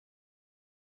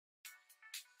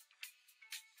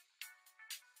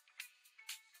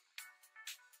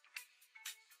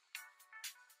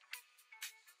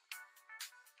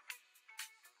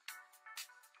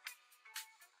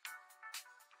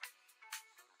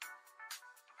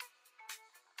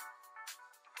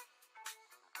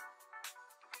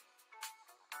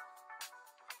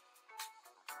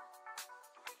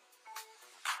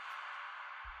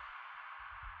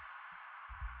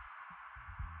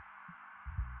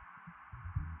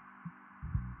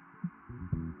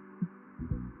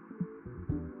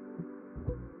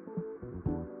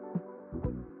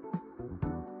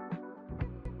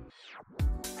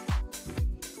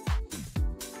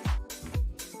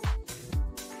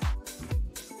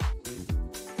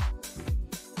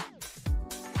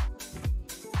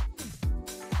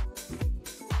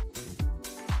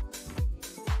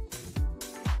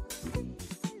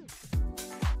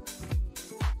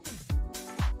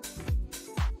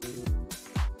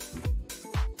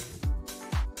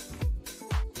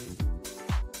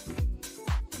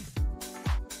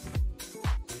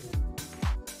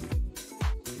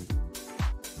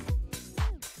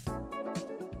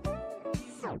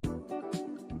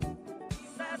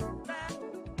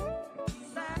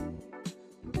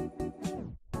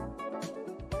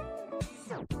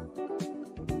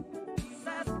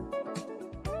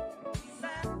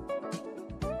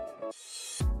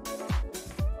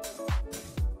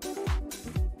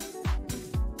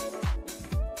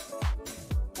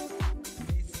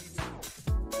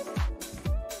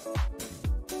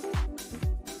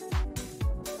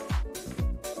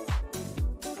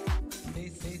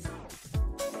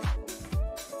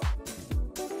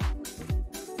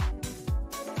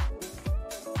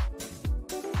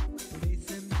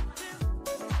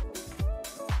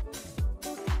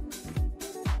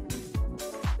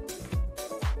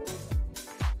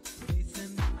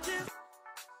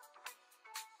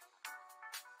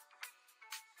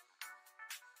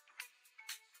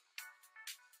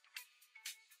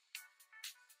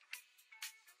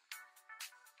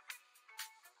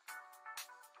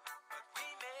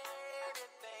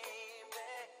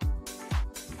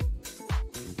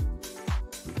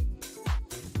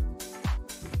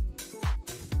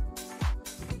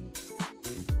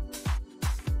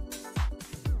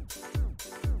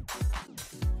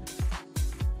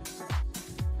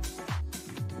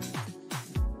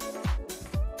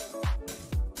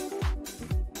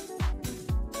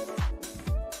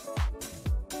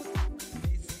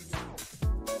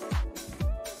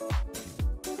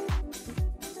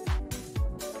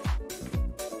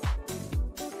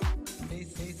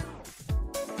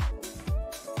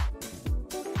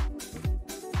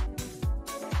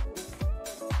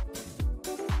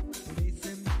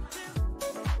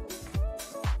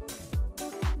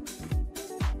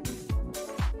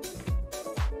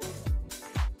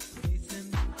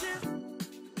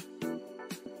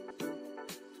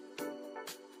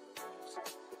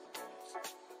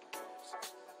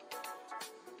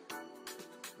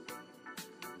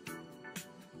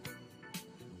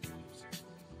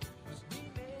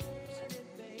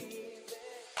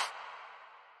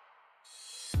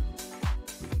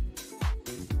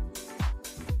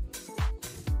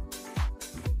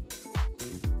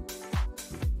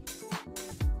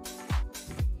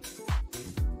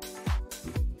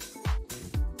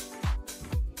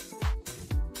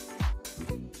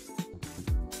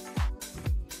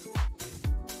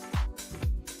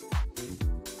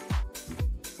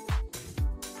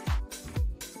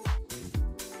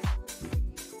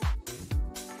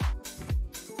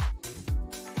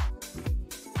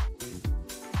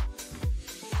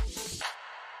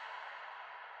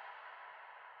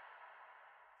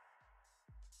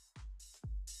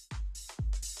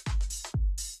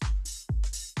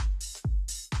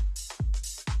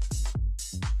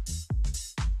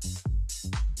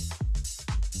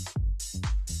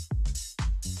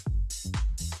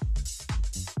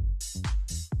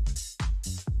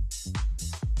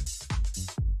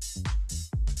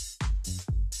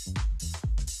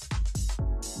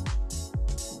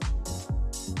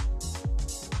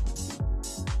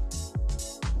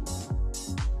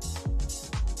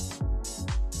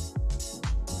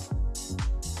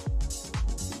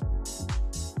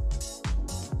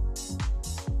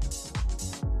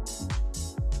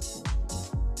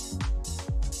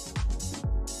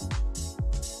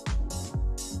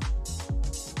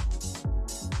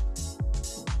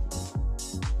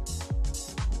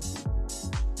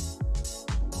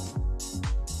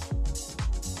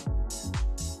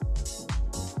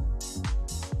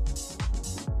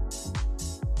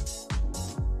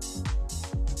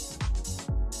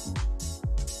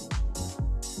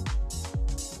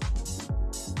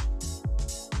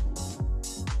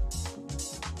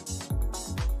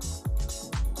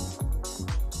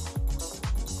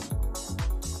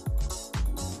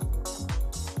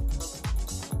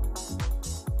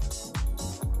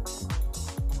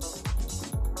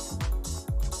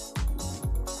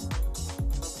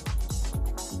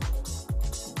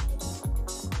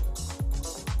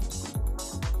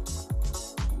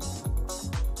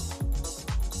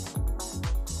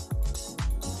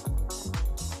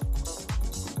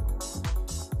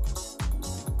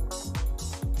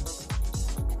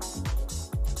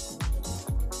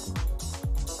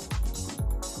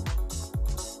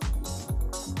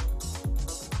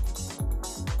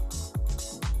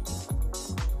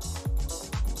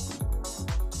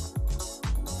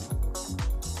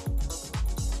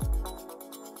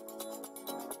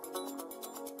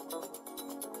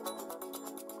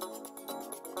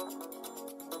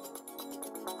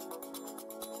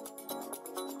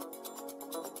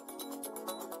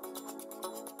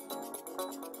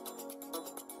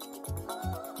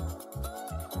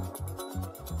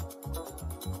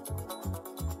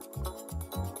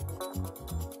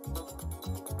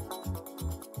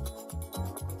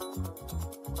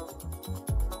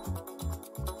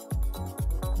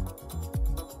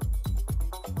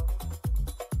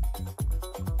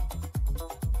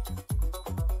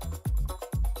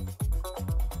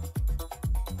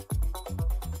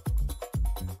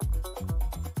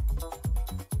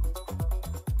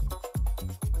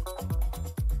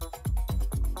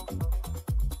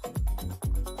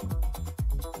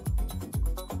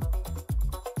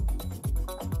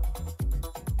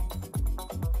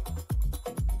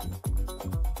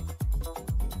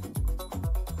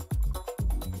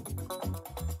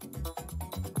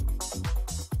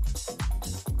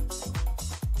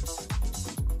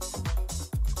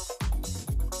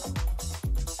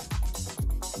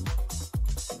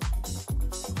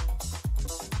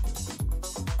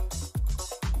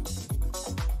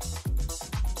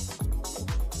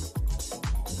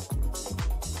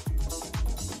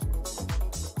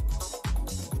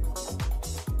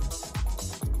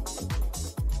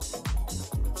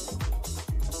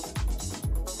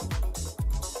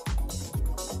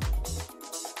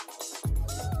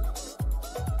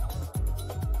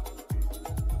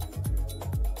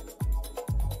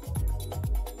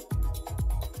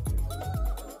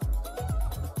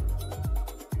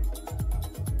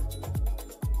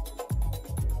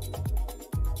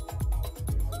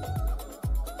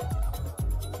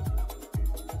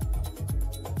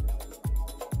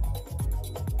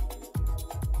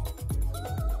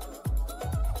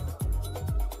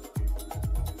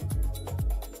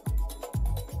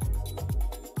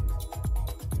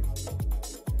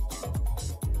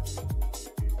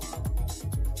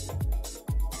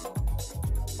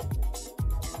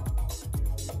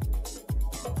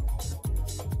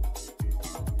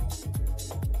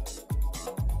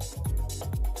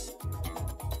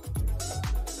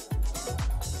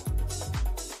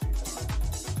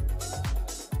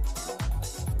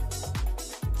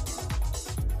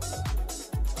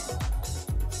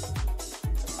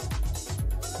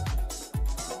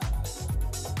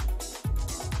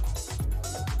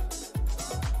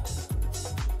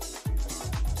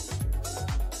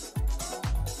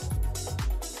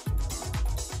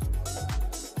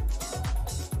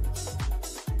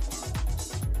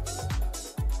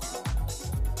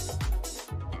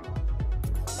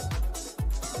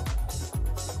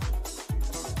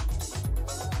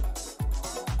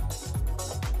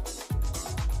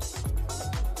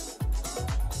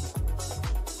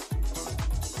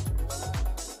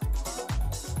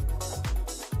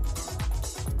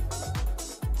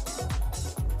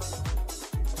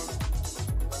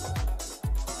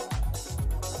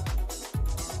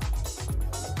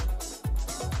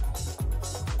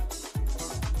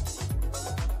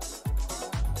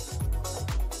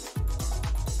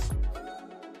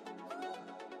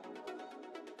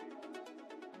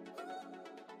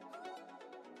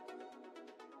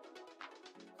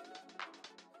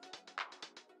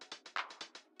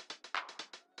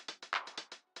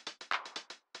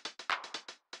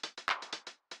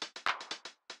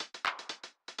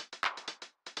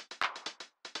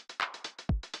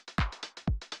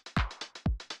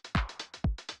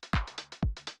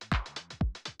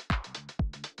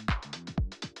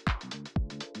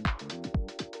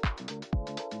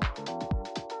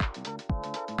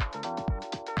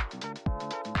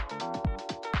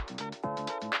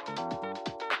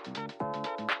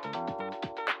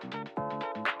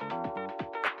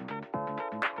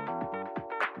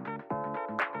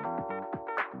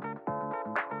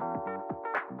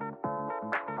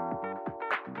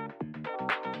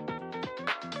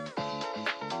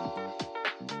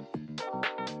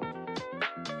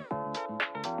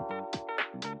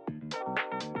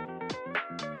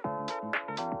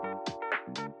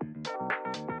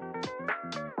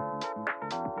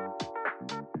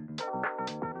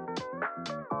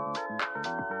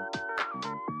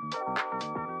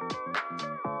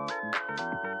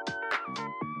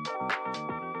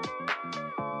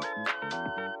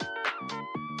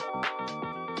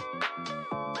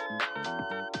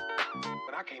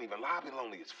I've been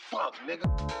lonely as fuck,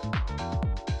 nigga.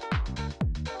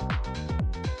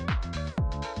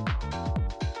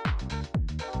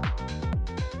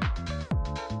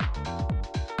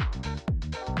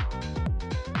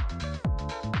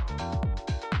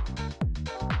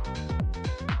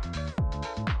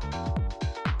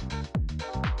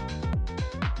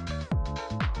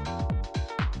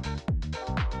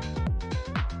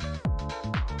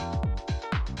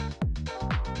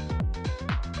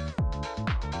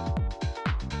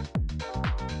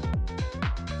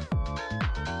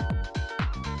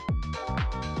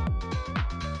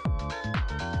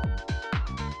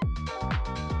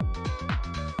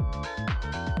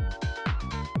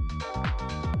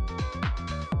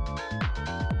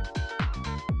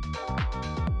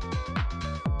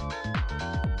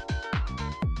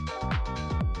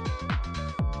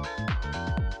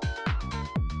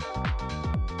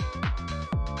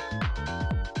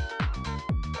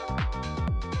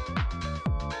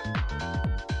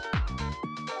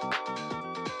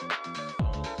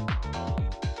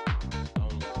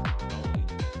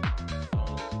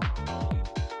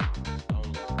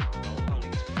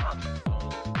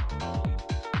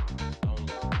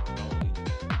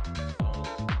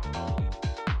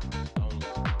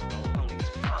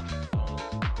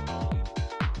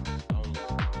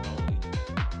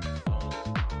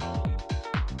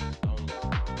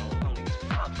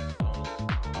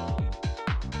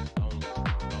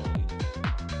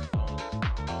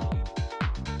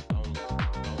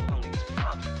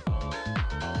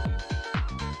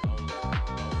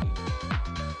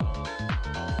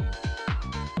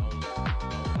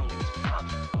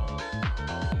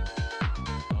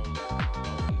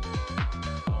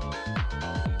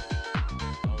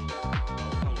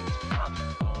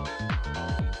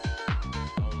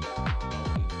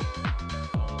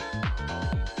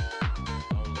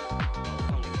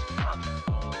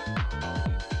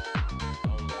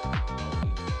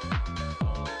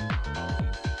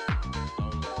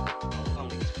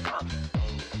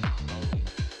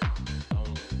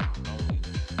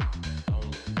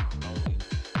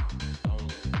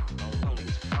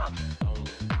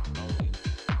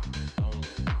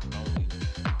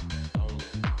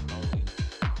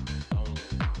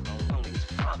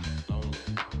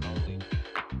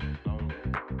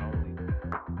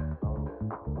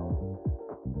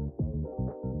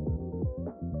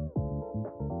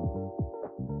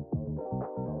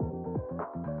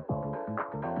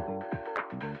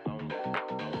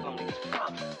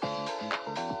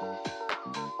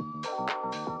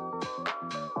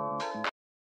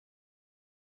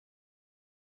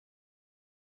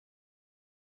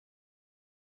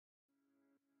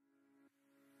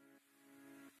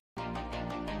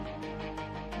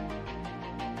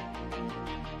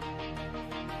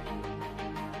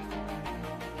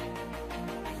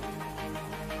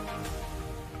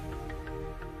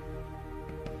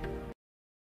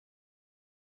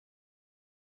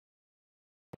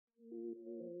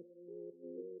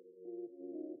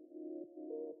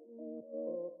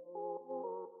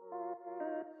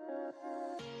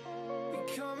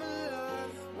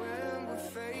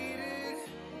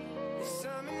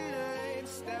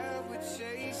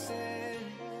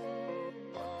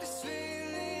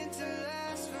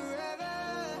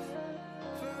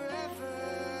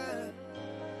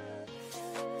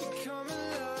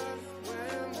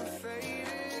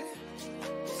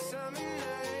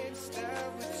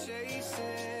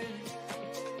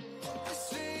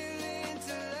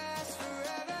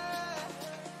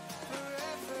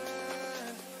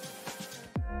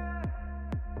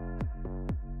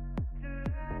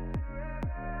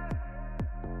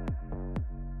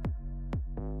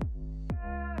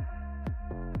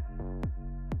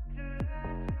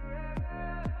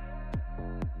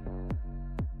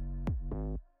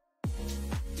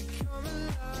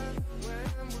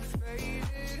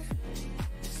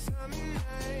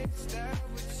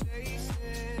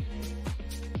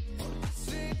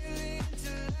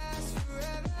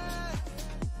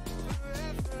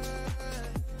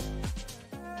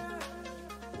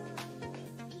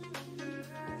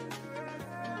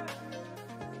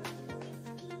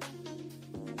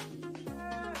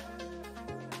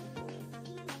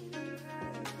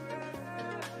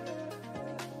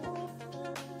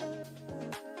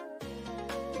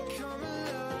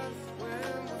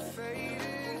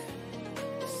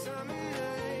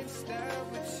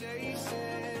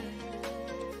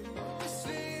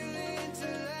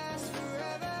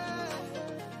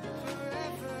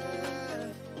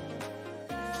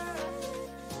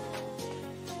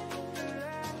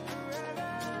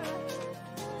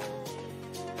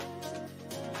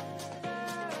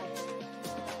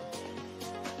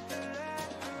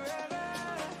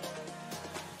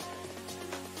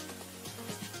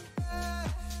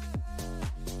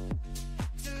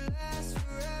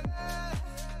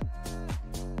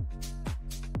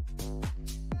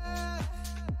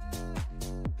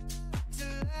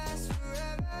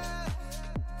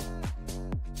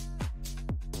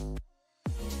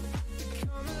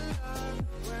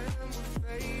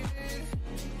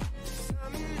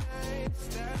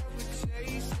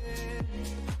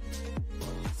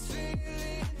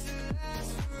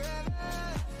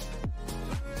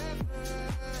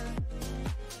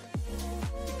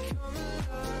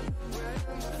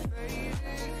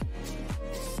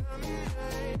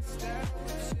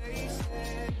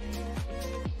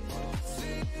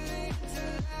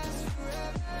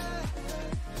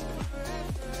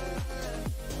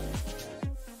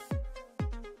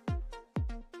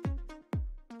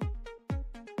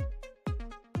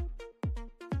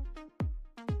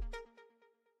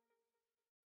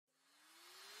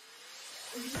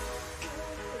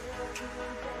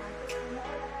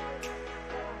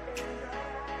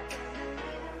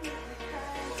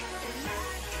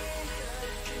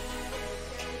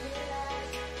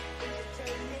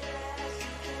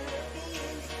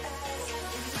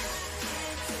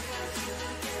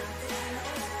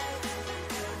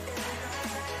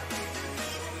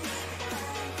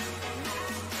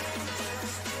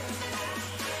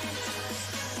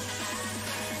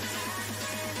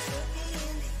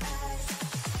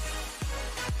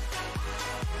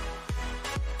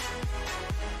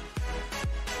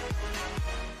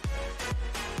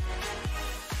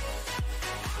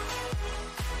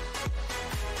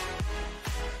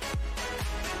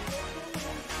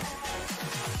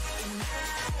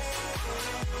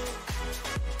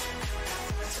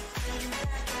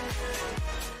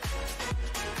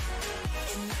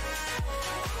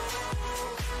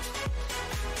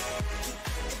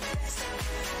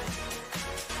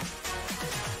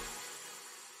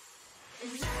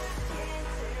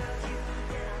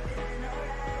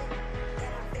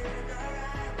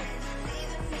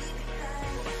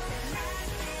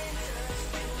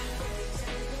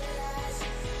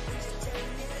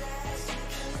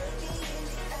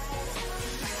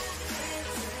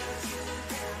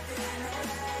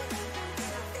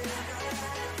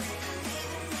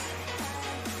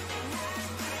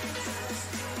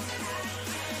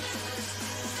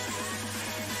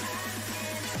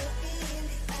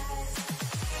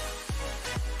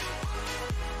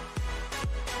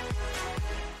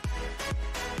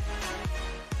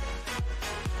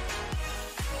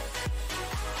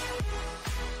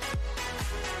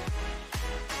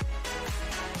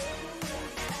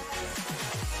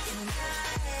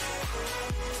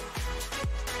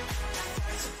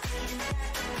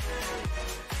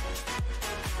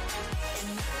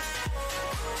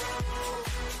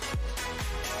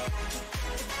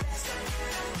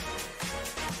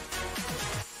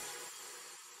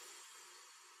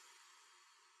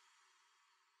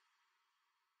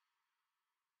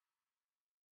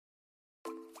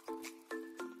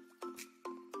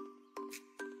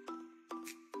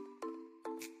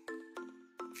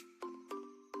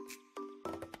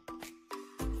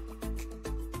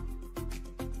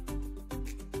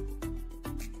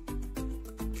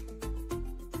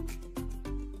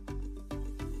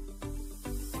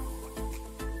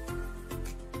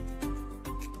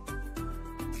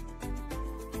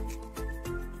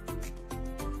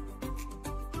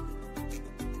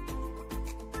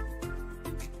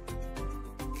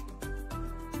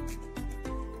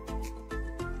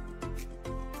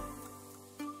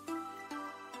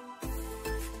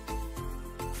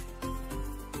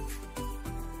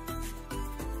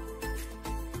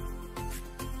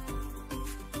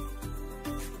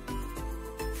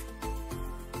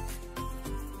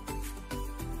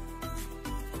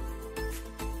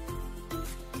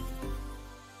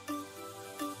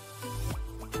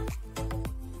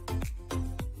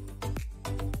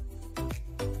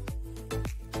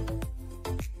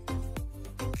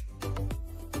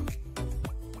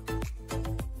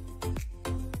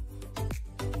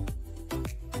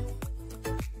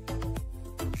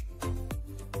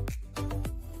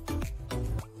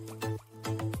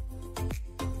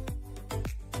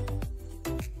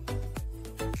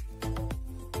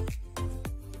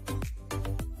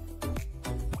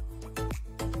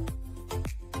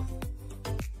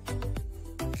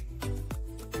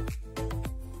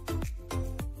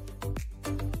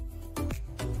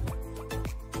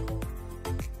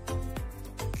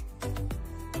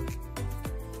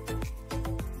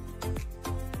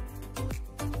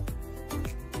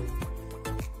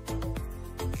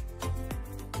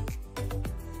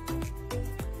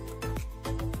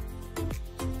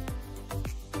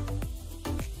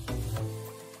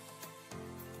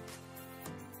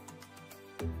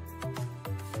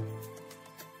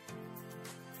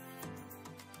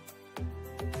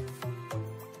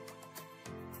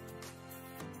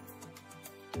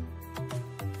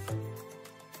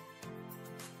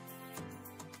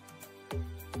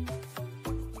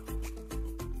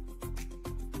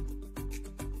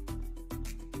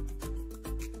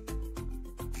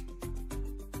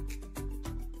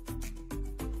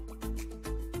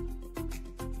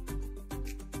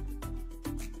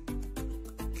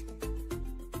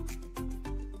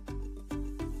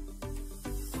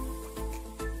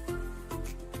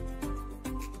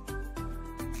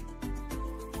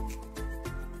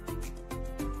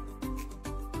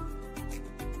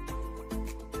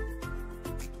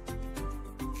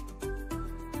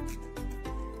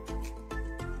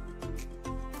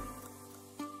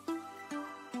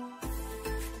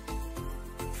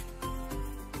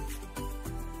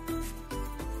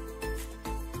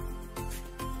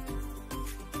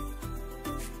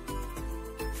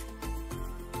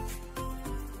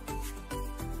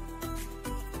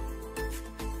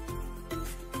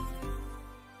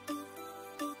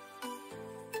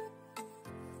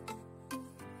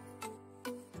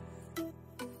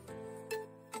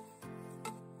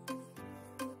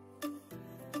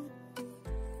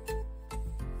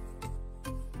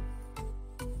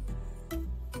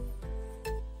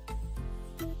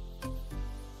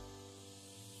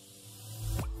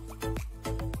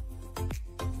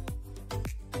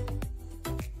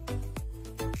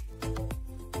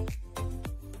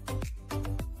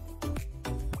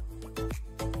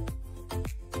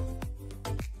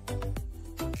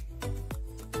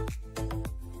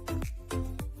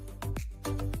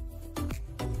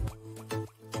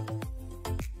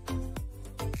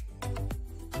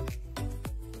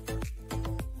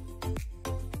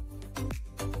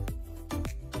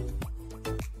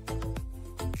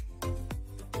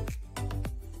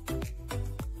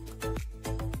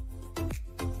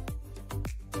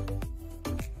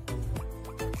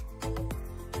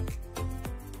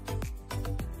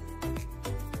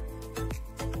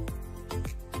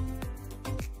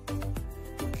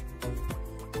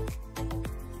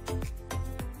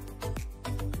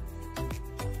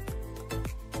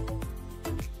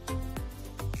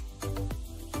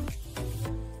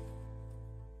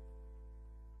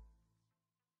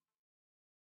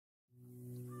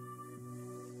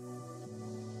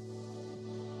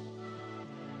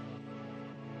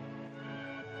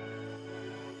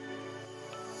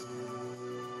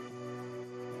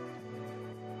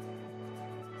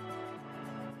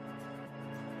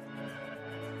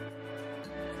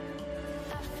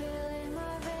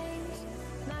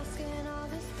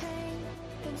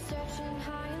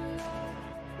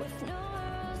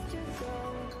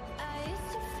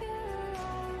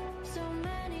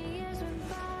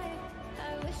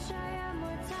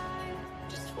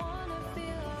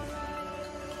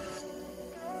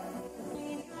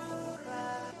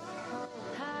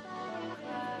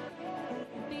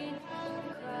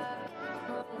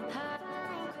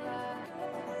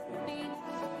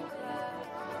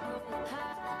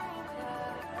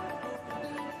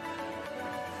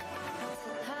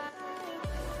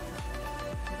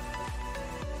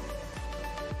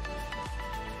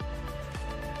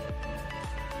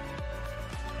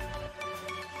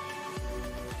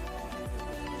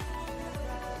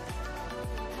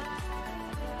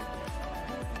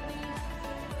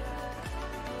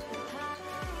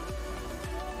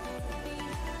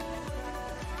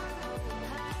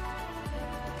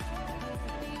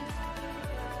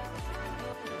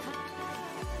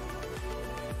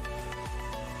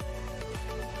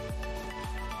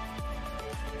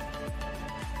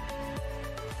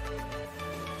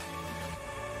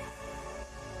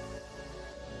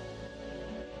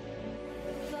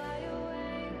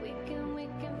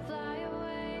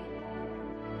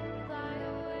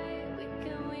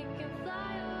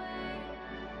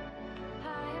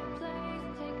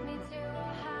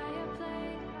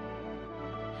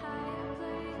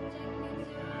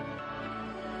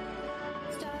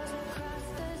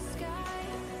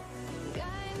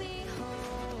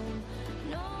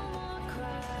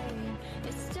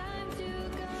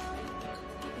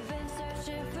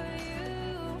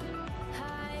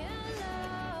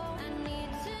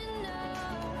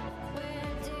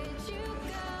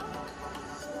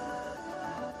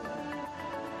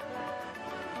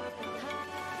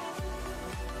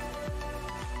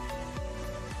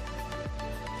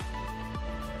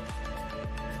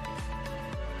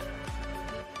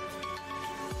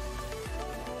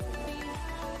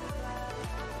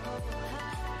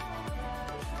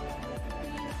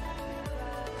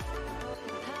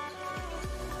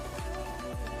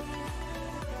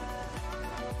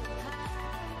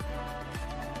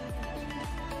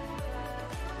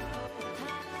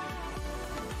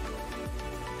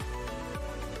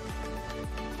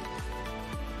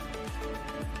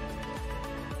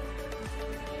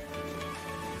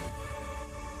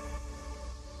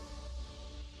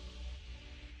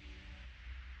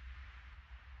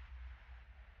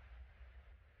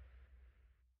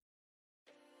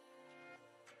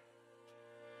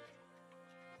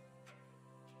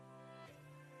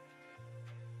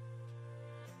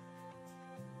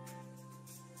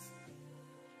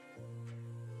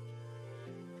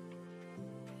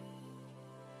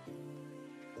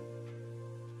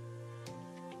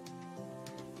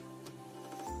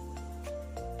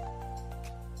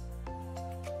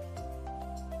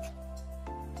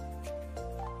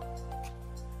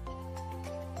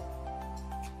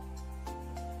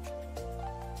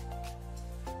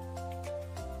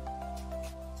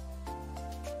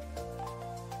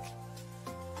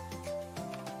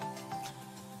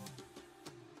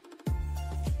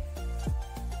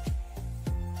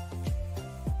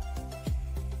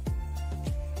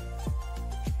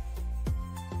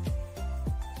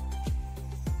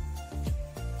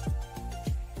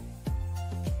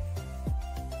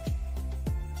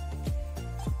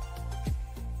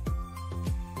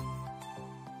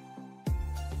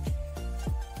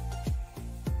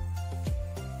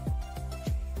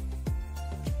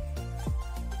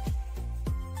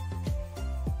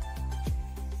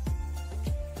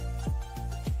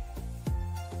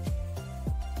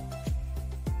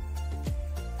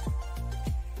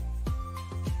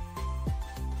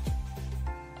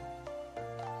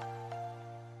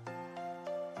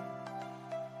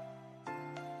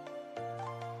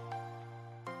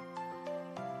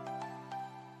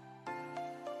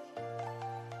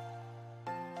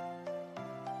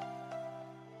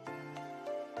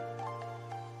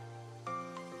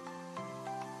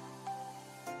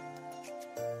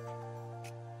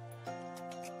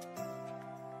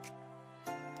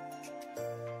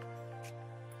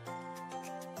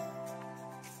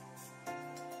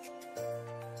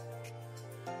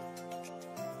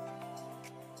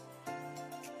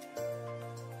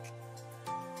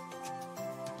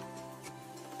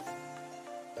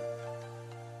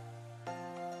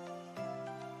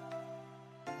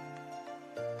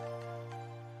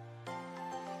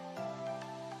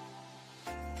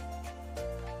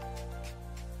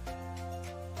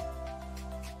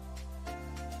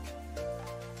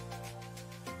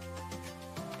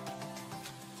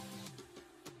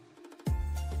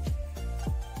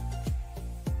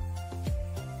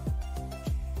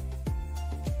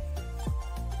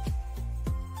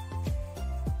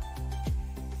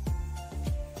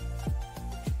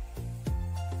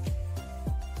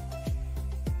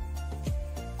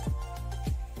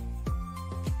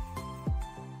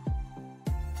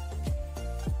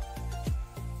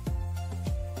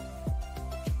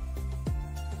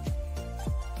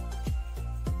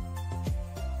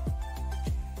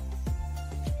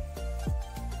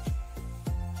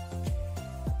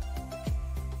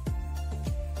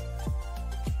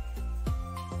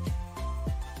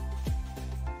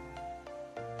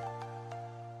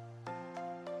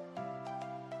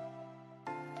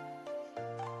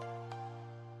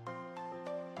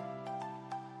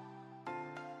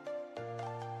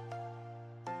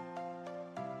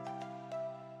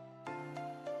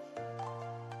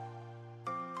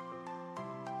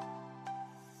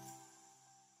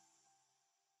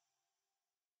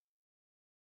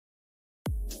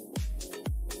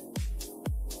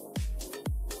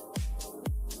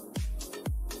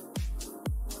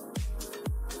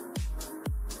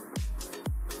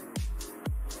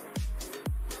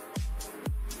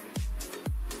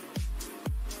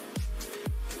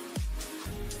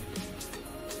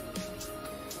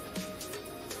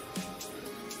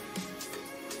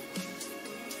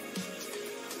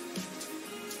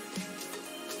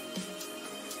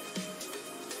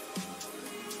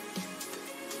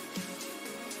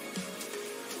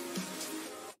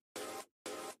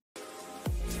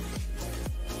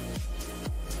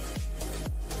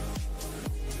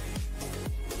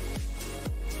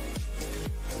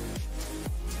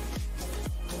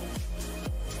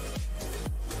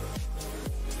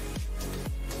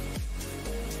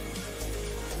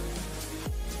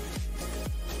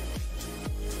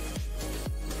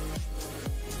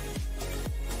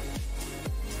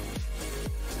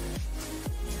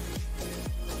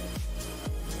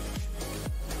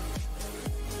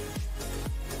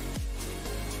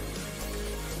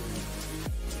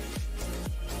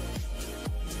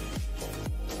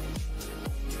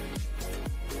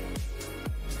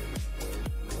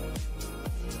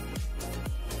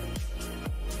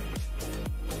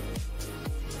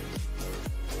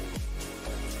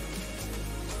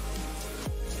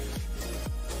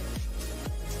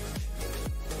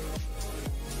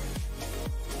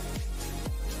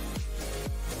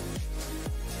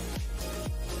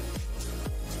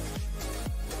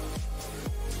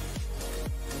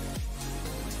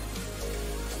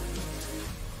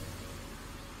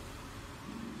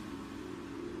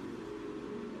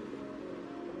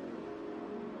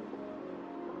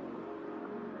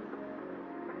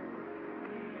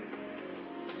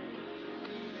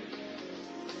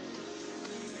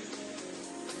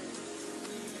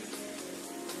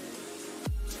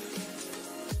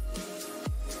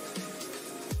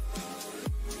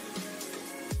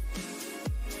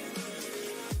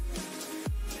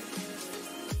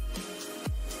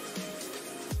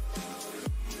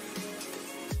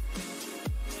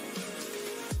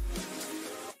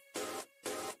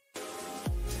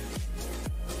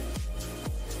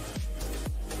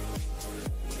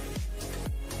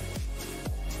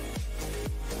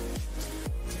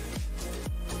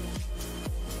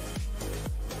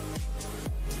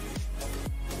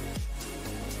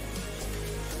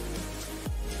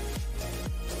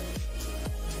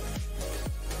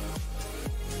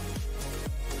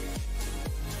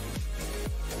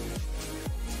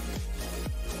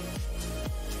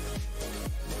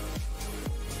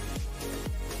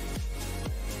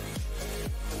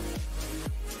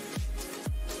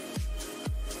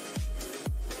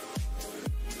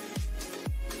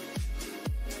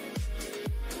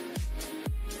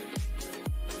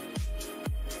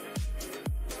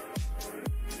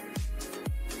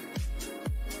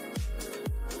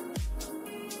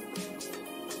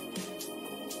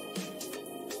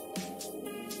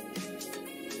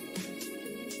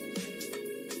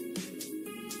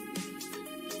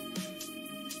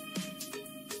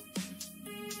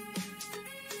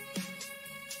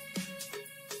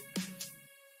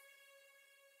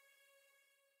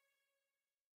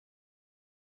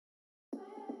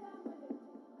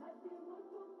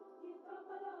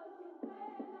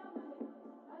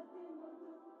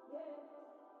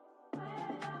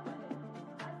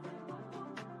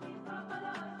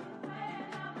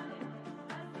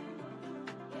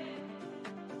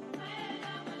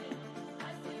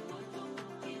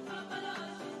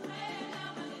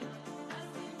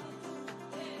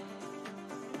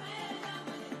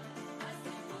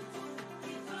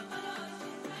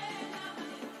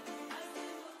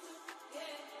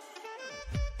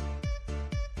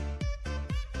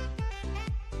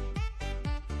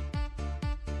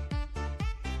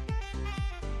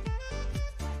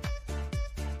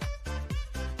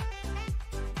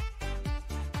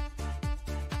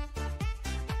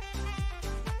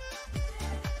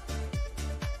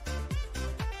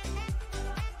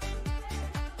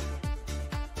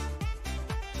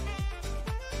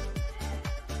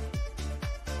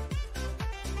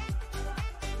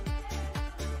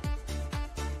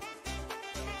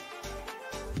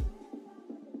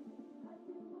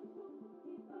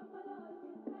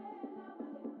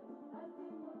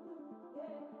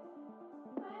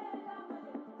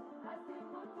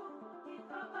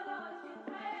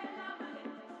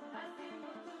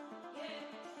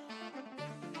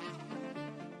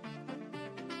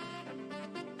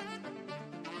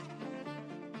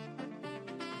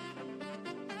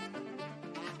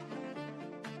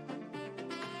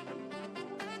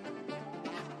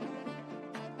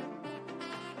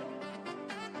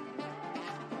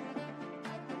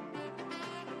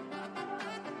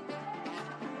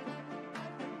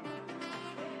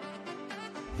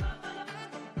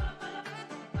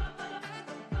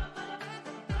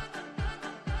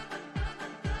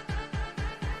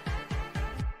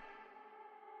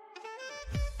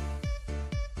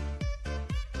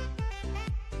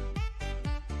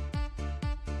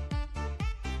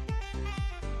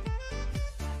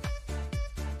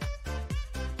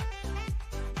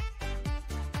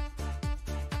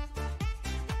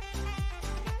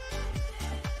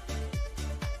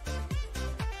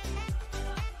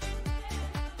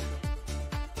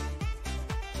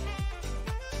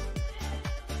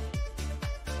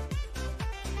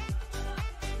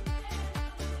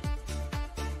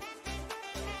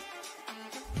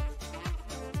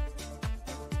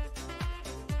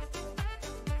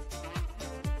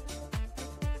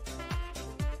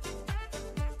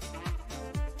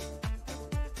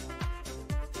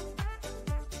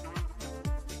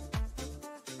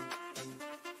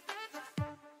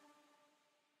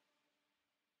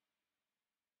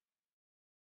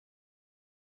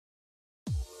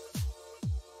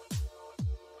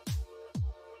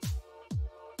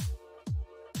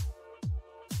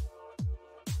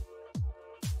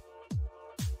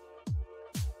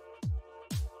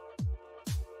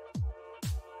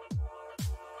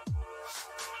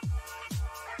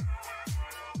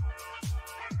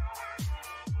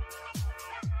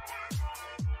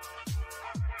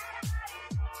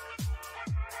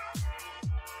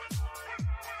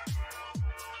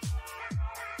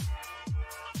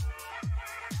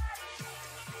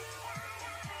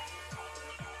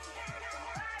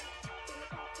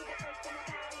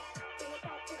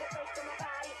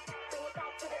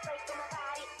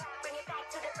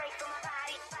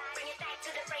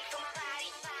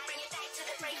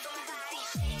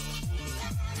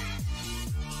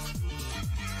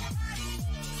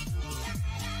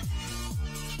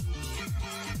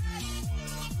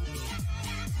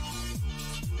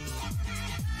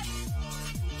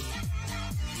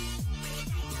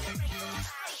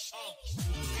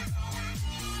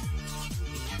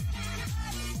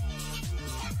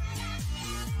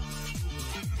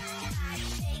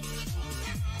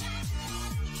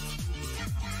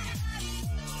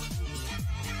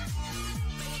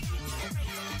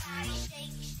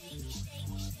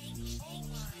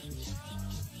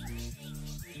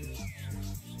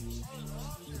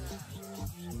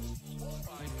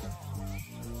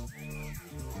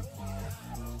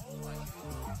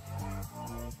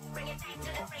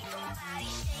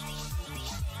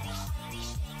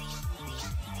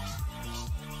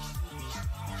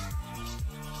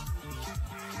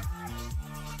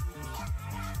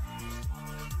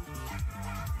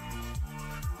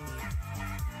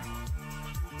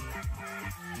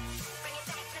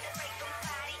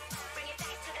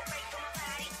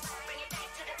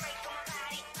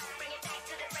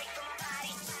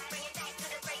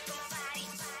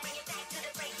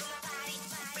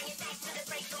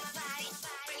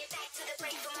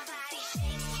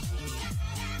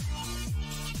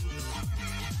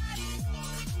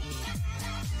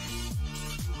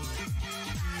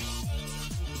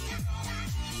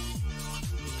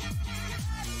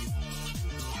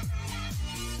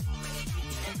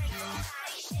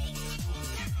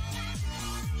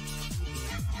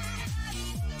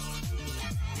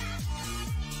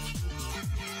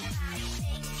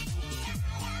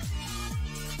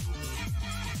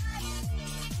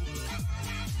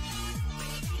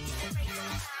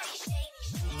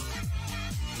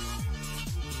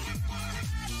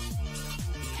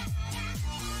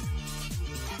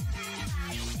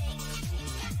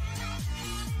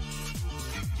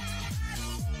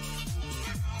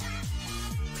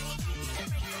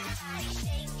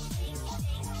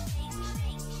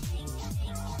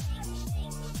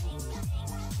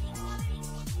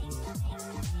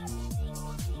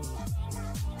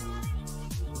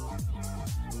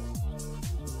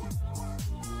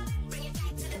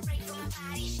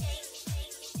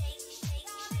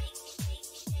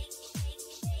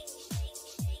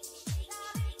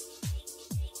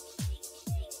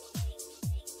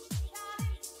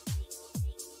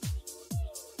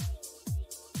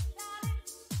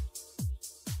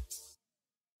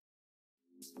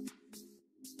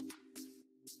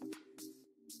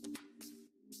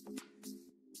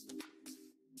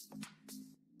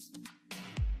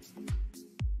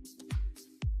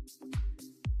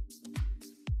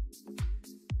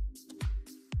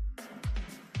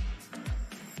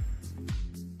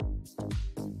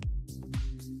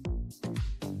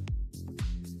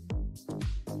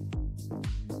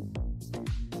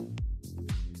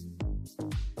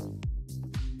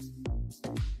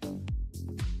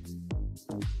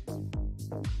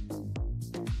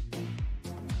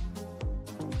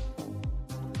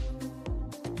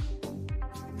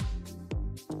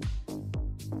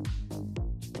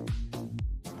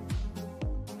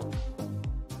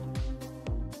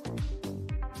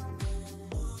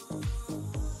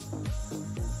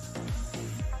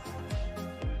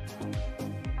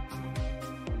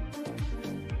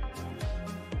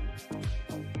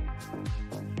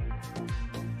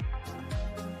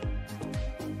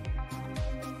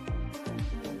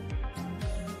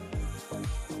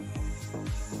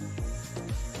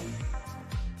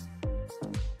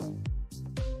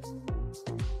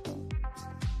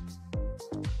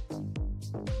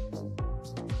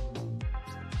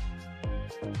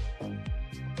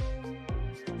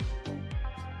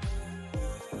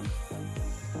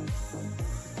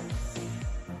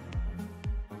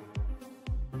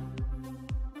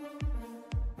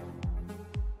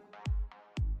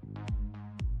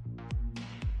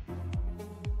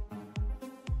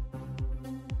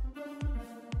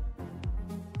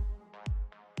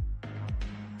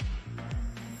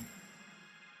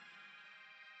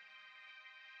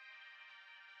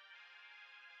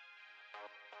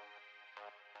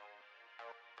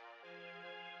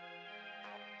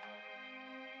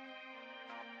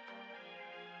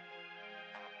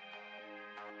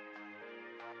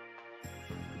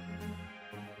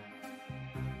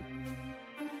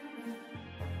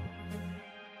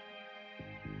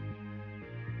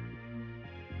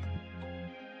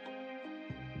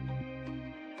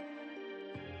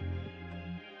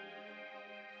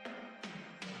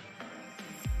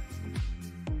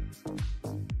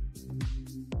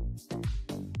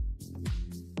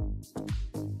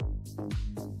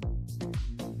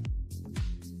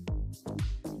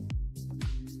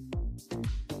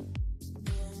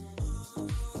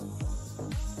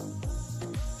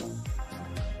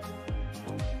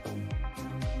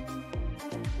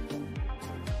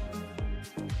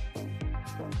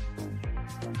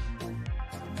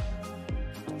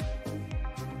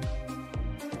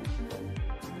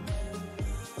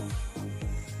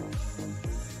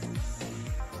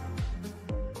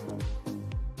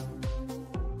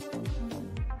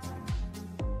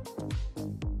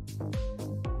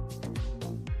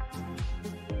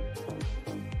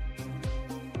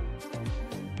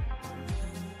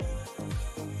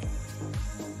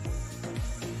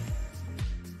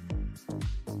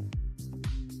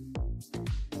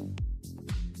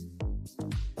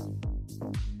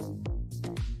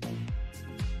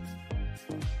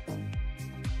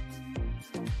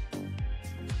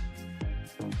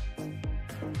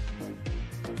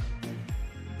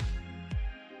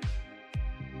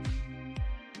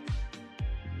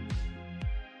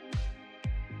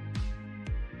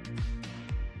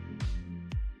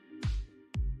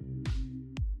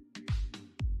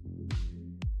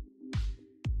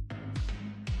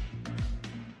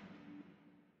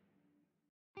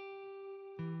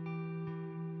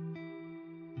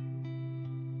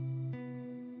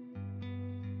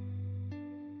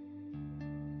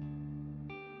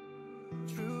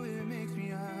 True, it makes me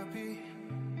happy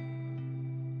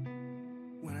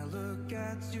when I look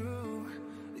at you,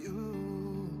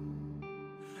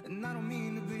 and I don't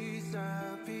mean to be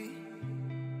sappy.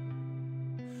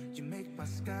 You make my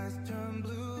skies turn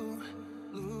blue,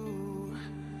 blue.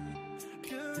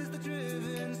 Pure as the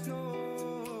driven snow.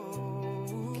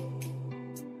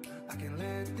 I can't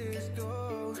let this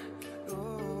go,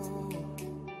 go.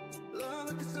 Love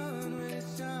like the sun will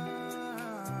shine.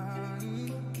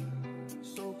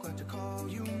 So glad to call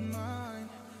you mine,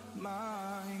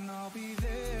 mine. I'll be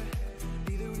there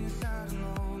when you're sad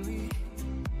and lonely.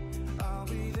 I'll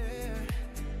be there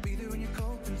when you're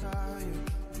cold and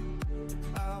tired.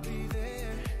 I'll be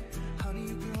there, honey,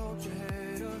 you can hold your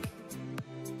head up.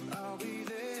 I'll be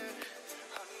there,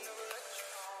 honey, never let you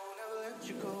go, never let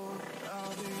you go.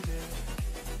 I'll be there.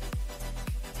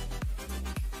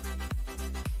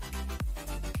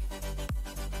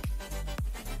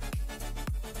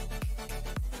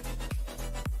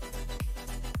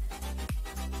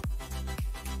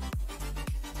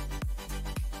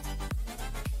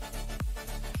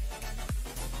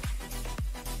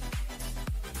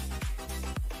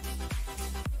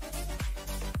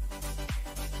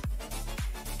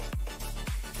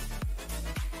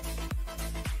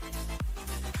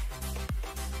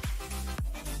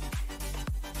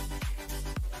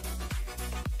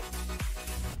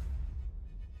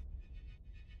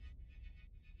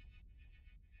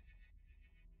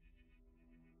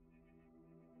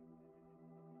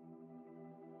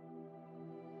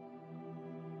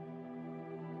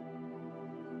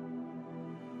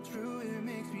 True, it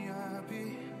makes me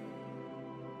happy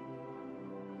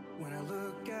when I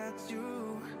look at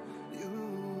you,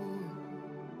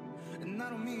 and I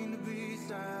don't mean to be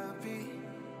sappy.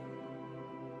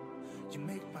 You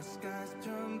make my skies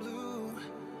turn blue,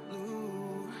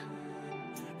 blue.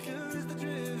 Pure as the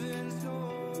driven snow.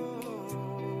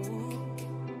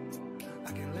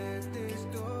 I can't let this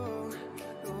go,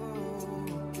 go.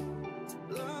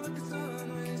 Love like the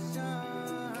sun will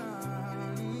shine.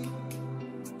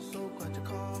 So glad to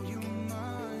call you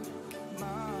mine,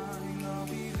 mine. I'll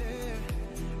be there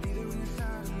when you're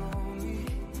sad and lonely.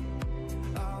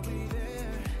 I'll be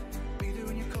there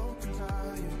when you're cold and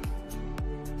tired.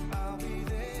 I'll be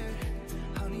there,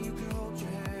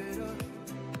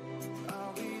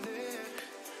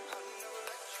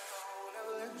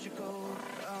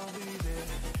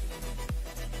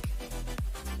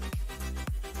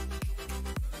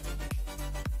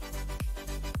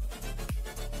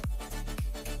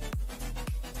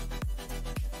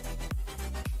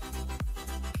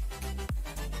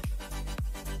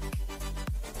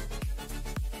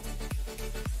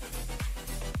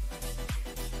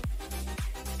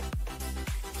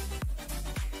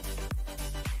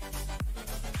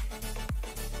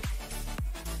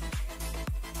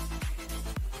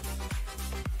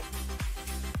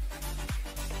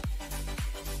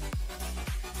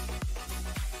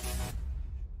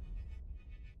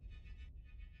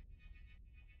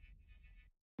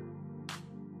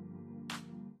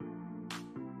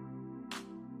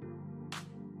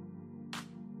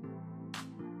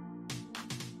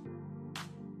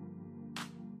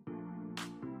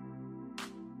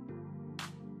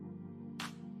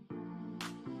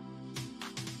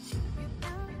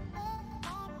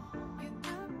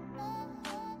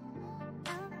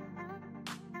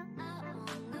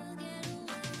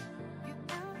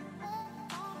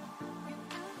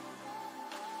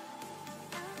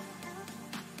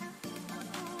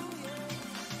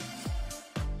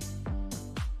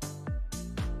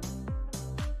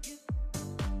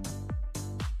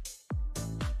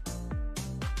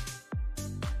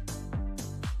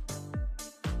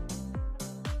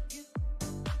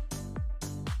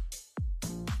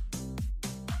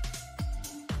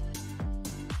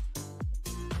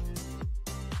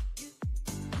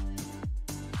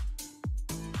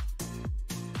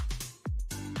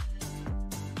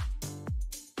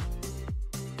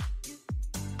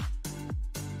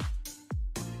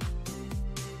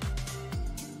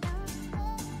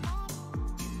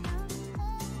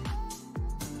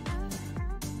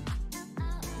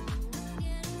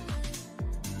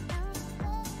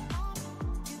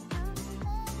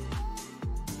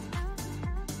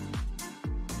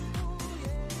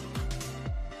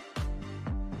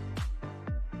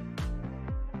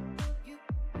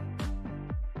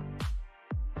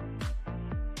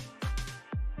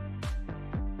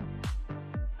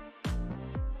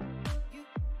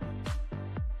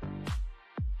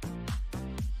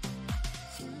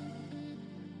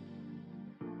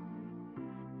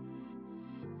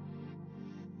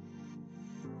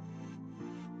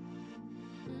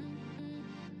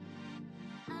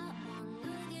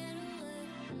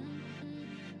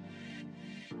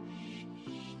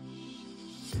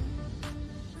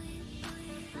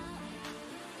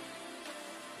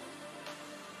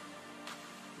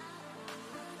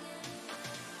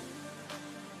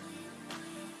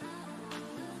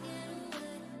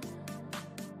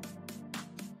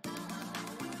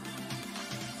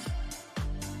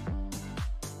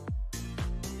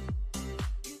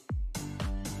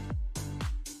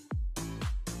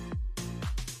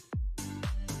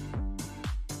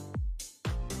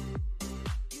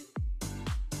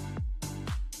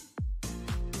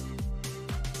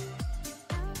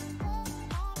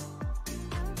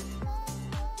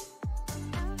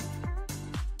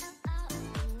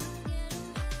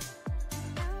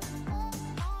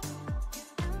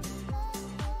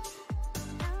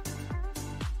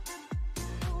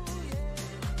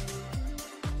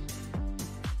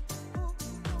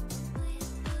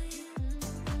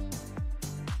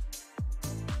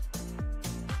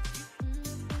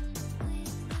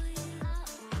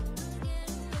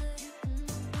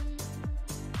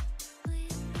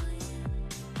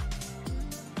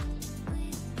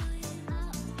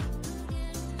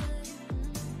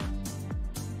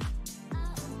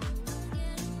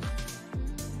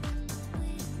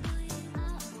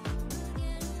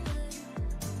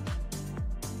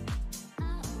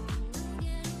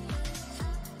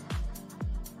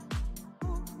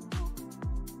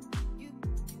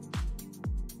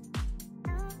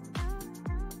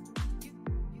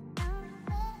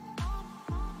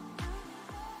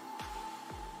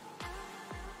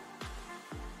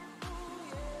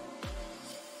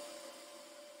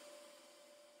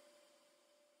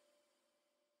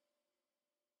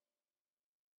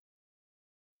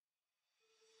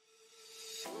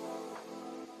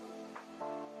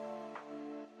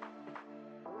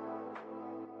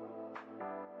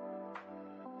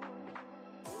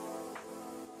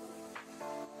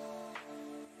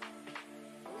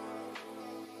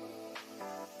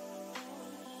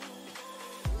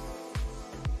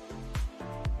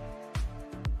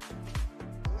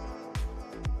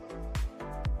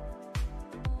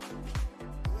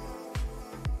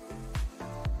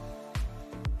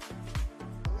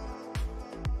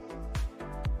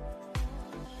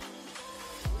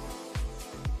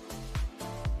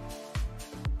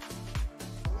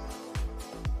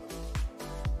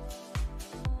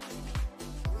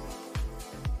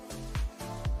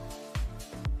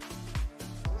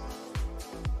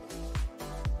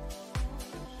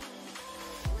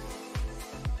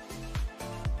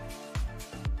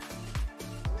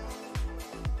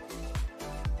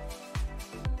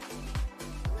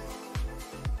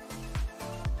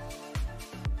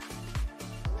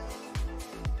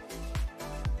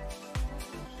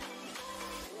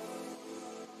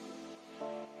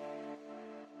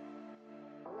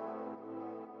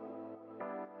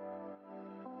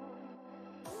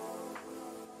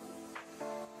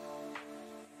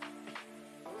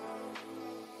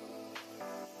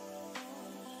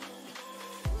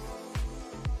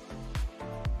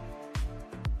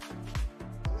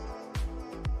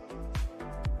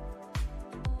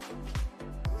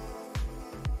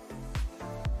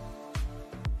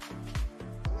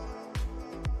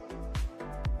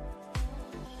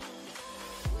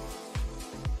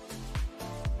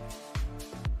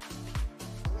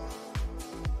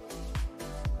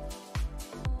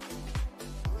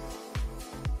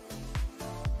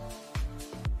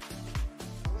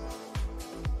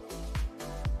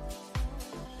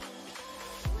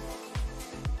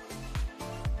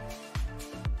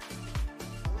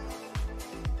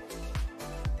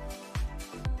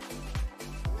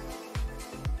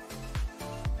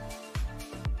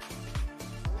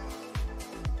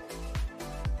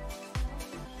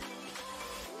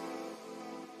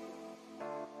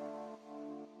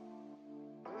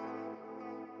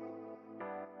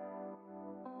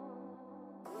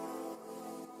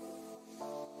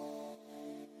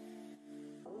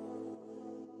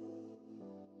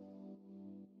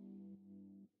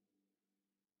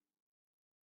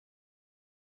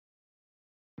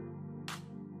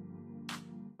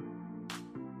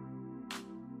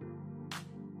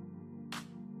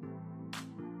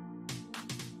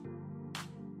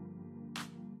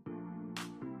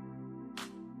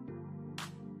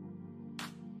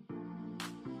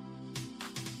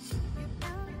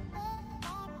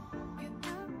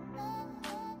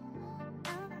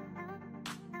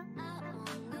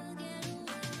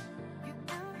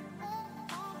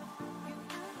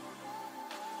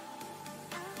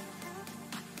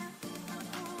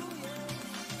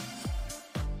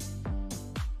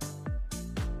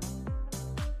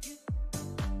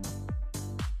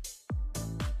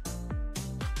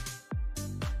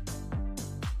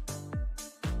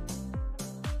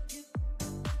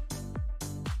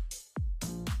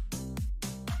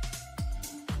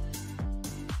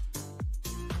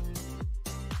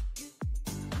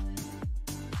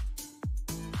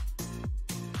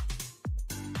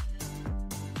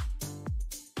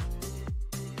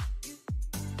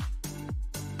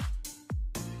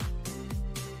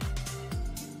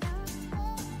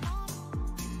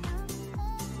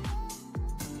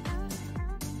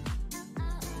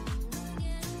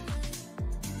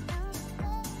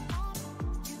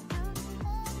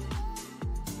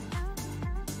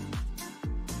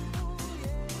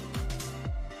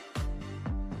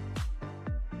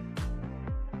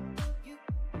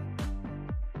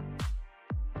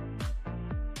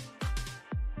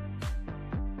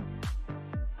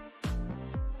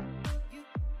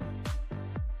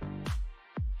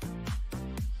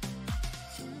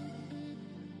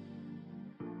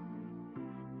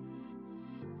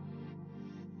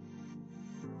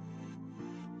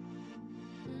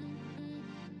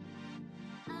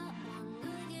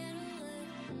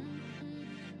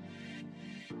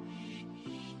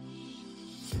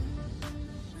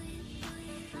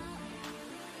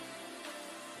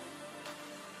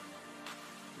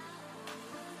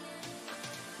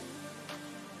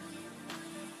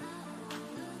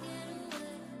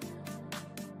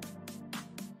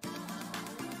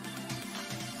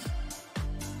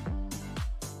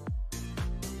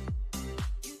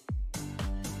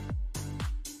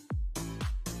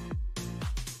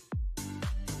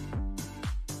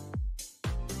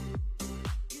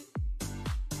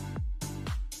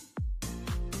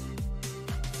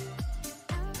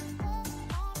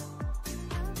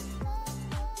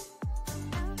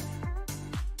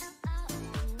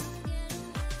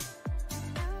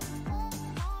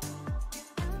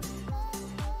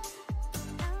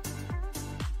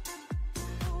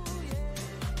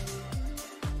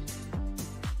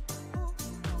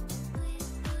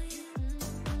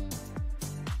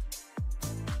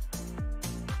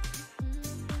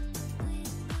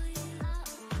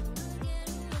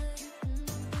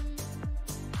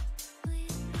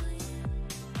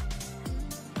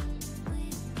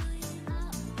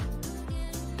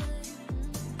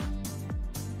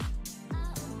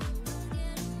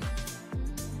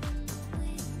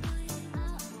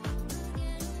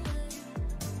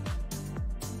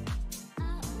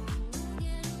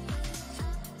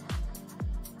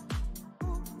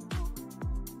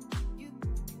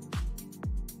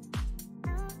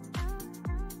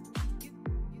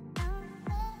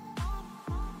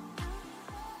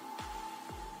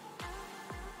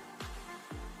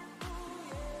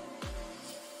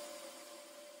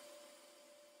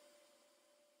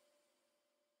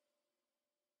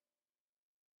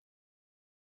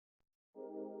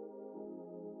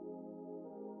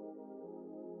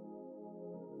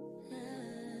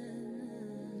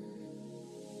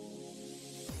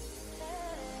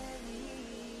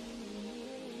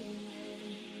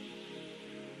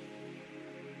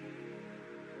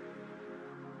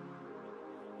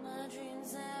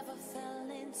 ones never fell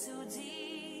in too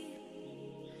deep.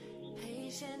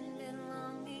 Patient and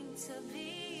longing to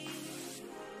be.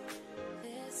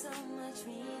 There's so much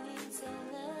meaning to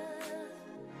love.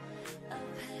 A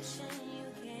passion you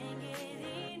can't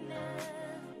get enough.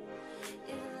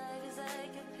 If life is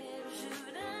like a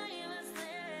parachute, I must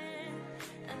stand.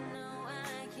 I know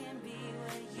I can be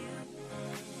where you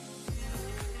are.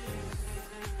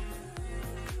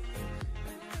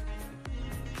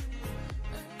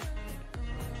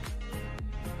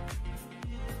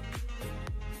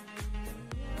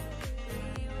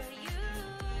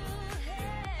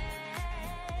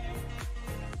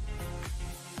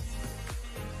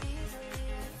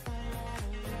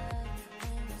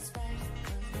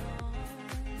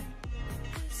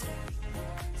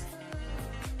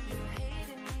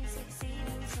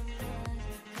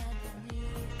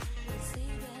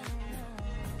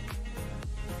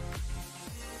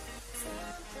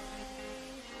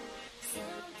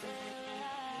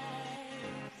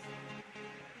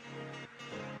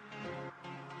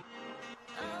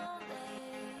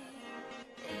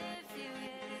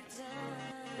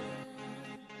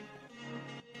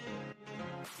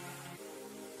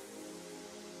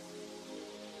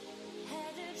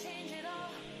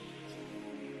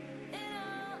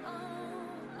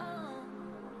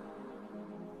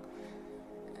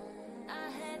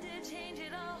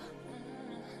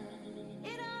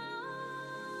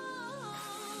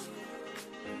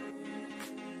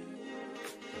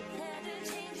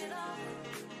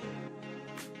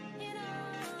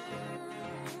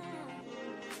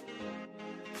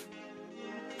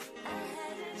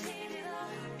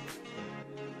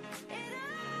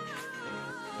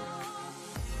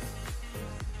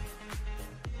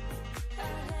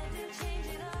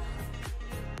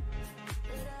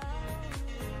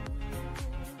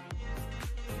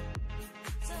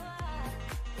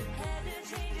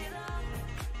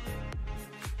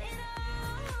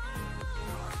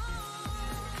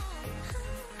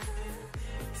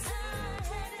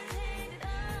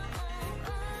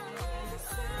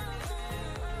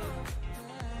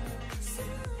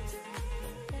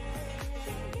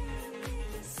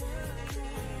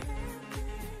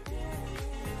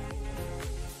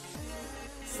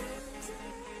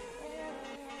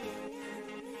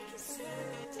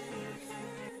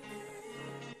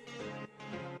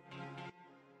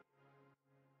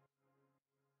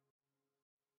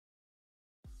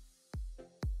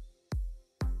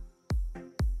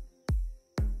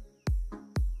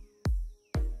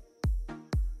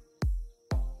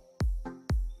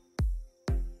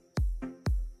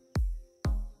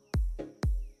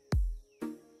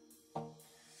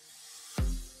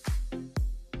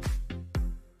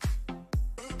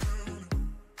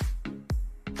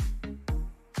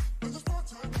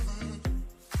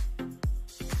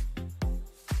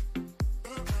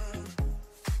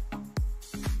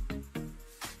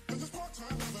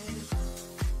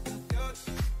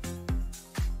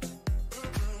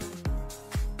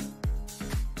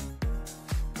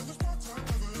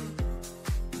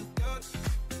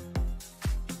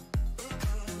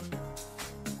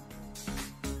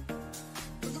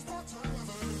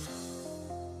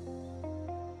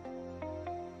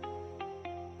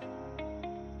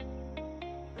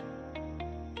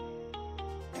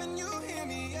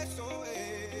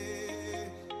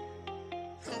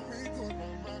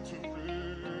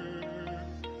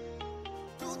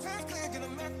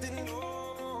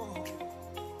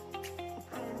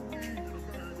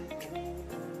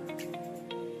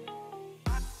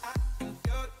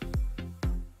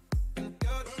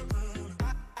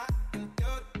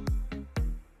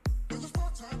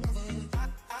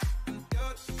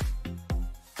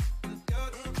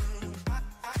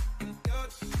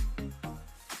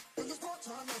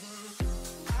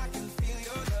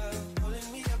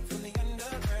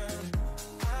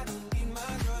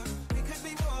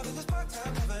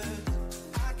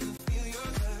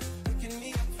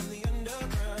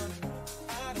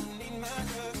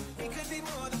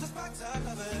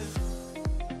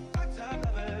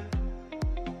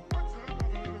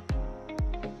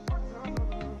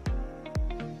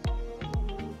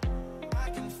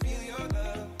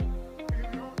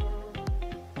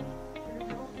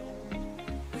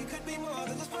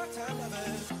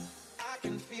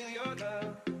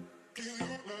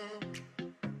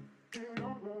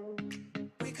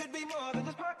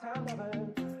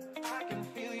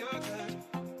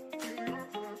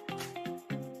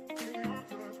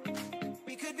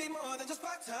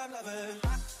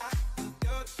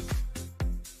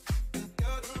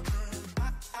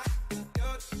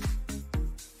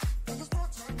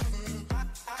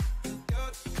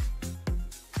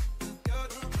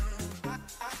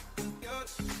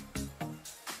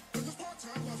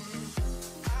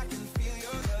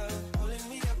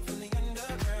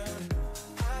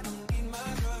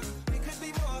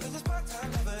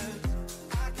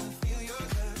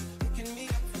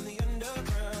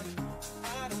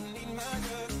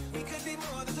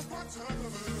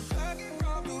 I get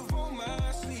robbed of all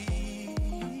my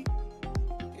sleep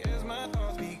as my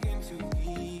thoughts begin to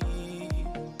leave.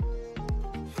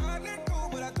 I let go,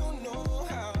 but I don't know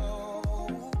how.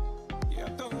 Yeah, I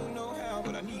don't know how,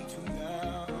 but I need to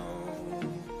now.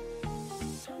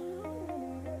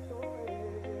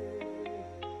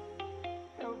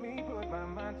 Help me put my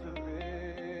mind to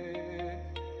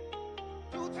rest.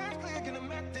 2 times click and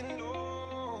I'm acting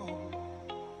low.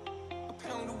 A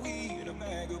pound of weed and a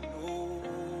bag of blow.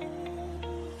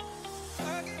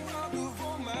 I get robbed of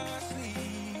all my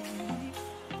sleep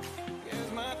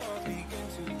as my thoughts begin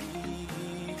to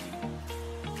leave.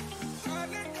 I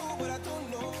let go, but I don't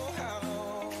know how.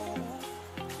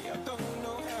 Yeah, I don't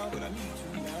know how, but I need to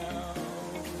now.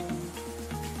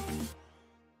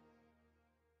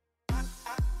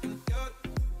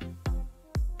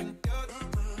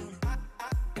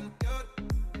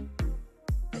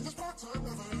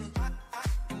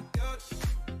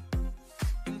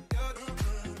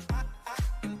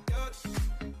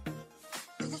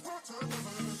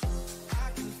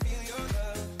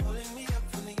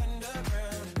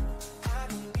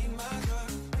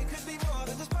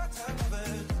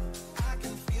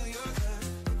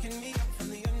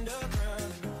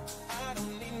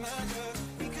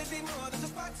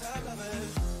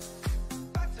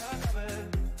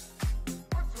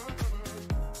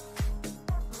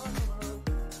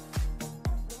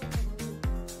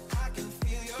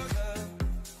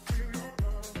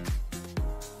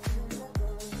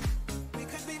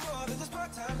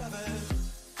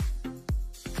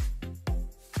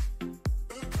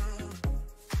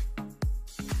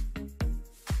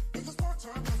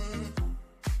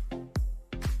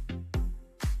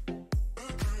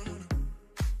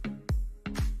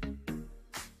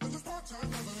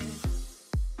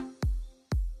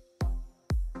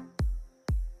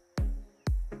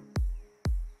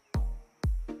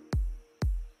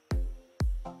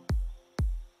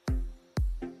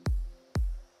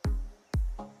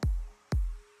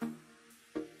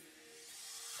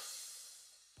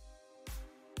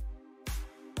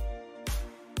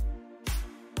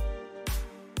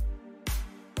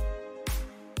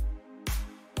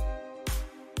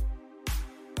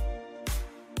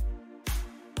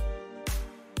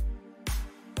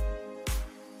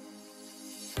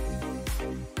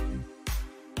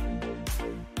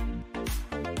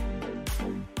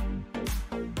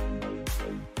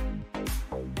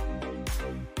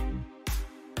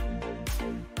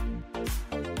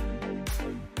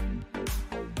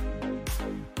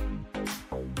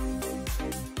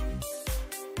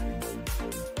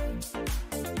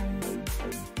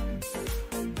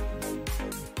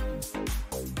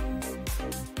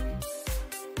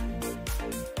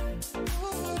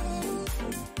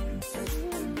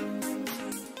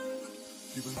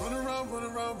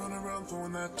 Run around,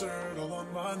 throwing that dirt all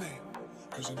on my name.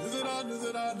 Cause I knew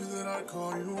that I'd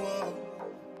call you up.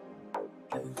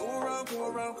 You would go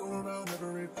around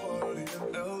every party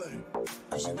in LA.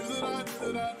 Cause you knew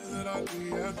that I'd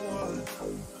be at one.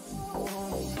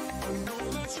 Oh, I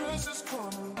know that stress is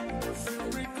coming, I feel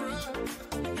regret.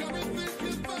 Got me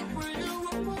thinking back when you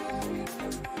were mine.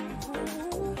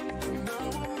 And now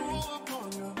I'm all up on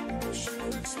you, what you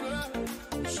expect?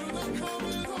 Should I come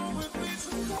in home with me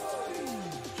tonight?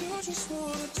 You just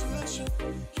want attention,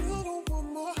 you don't want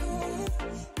my heart.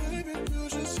 Baby, you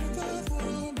just hit that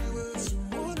one me with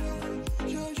someone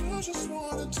else. Yeah, you just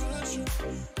want attention,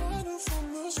 I knew from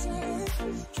the start.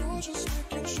 You're just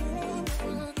making sure I'm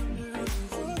right here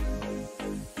for you.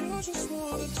 You just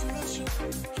want attention,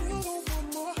 you don't want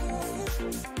my heart.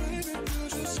 Baby, you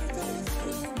just hit that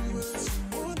one me with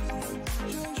someone else.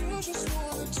 Yeah, you just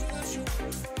want attention,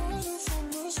 I knew from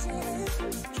the start.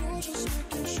 You're just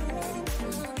making sure I'm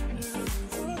right.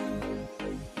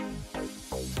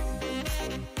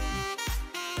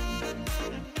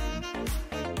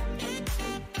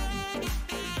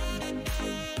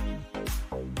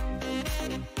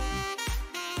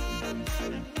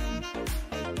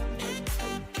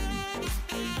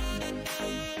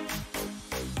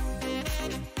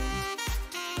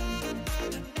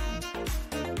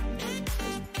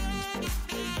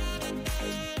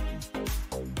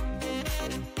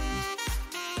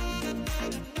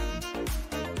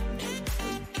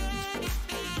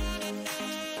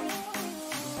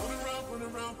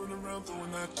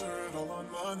 Throwing that dirt all on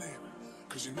my name.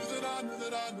 Cause you knew that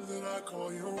I'd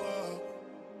call you up.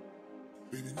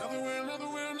 Baby, another way,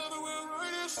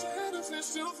 right here, standing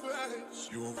face to face.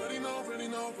 You already know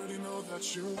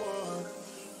that you won.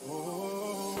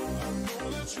 Oh, I know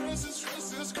that stress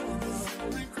is gonna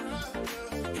regret.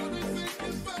 Got me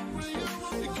thinking back when you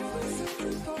were mine. Got me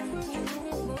thinking back when you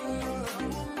were mine.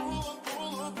 I'm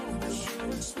all up on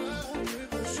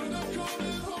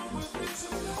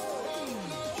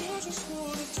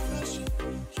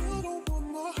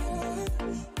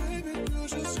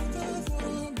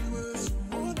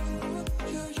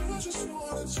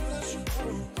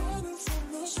Running from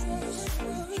the stress,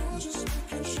 you're just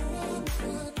making sure I'm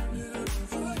not near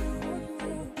you.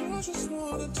 You just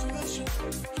want attention,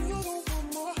 you don't want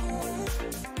my heart.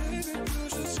 Baby, you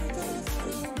just hate the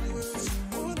thought of me with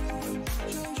someone else.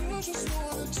 Yeah, you just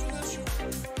want attention.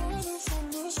 Running from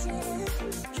the stress,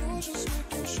 you're just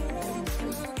making sure I'm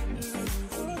not near you.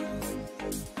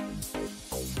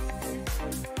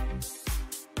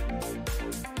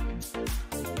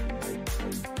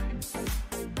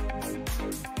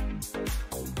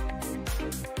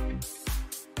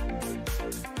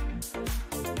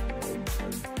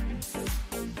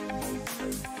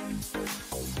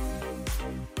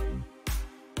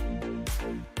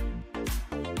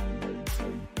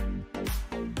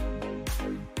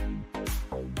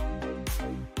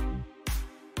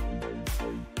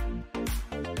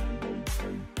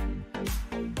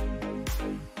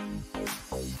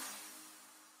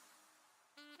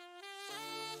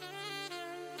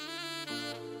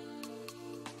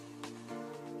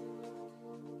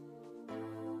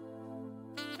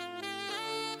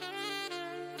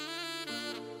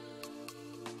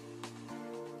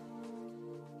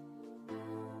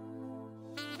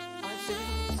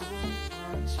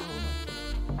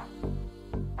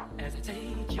 As I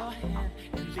take your hand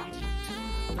and lead you to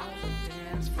the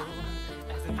dance floor,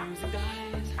 as the music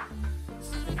dies,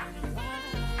 something in your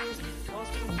eyes calls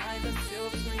to mind the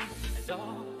silver screen, and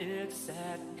all it's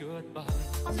said goodbye.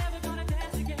 I'm never gonna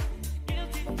dance again.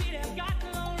 Guilty feet have got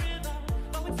no rhythm,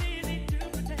 but it's easy to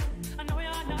pretend. I know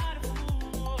you're not a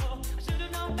fool. I should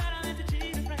have known better than to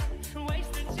cheat a friend and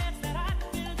waste the chance that I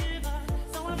feel given.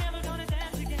 So I'm never gonna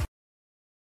dance again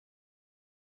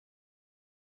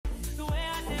the way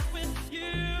I did with you.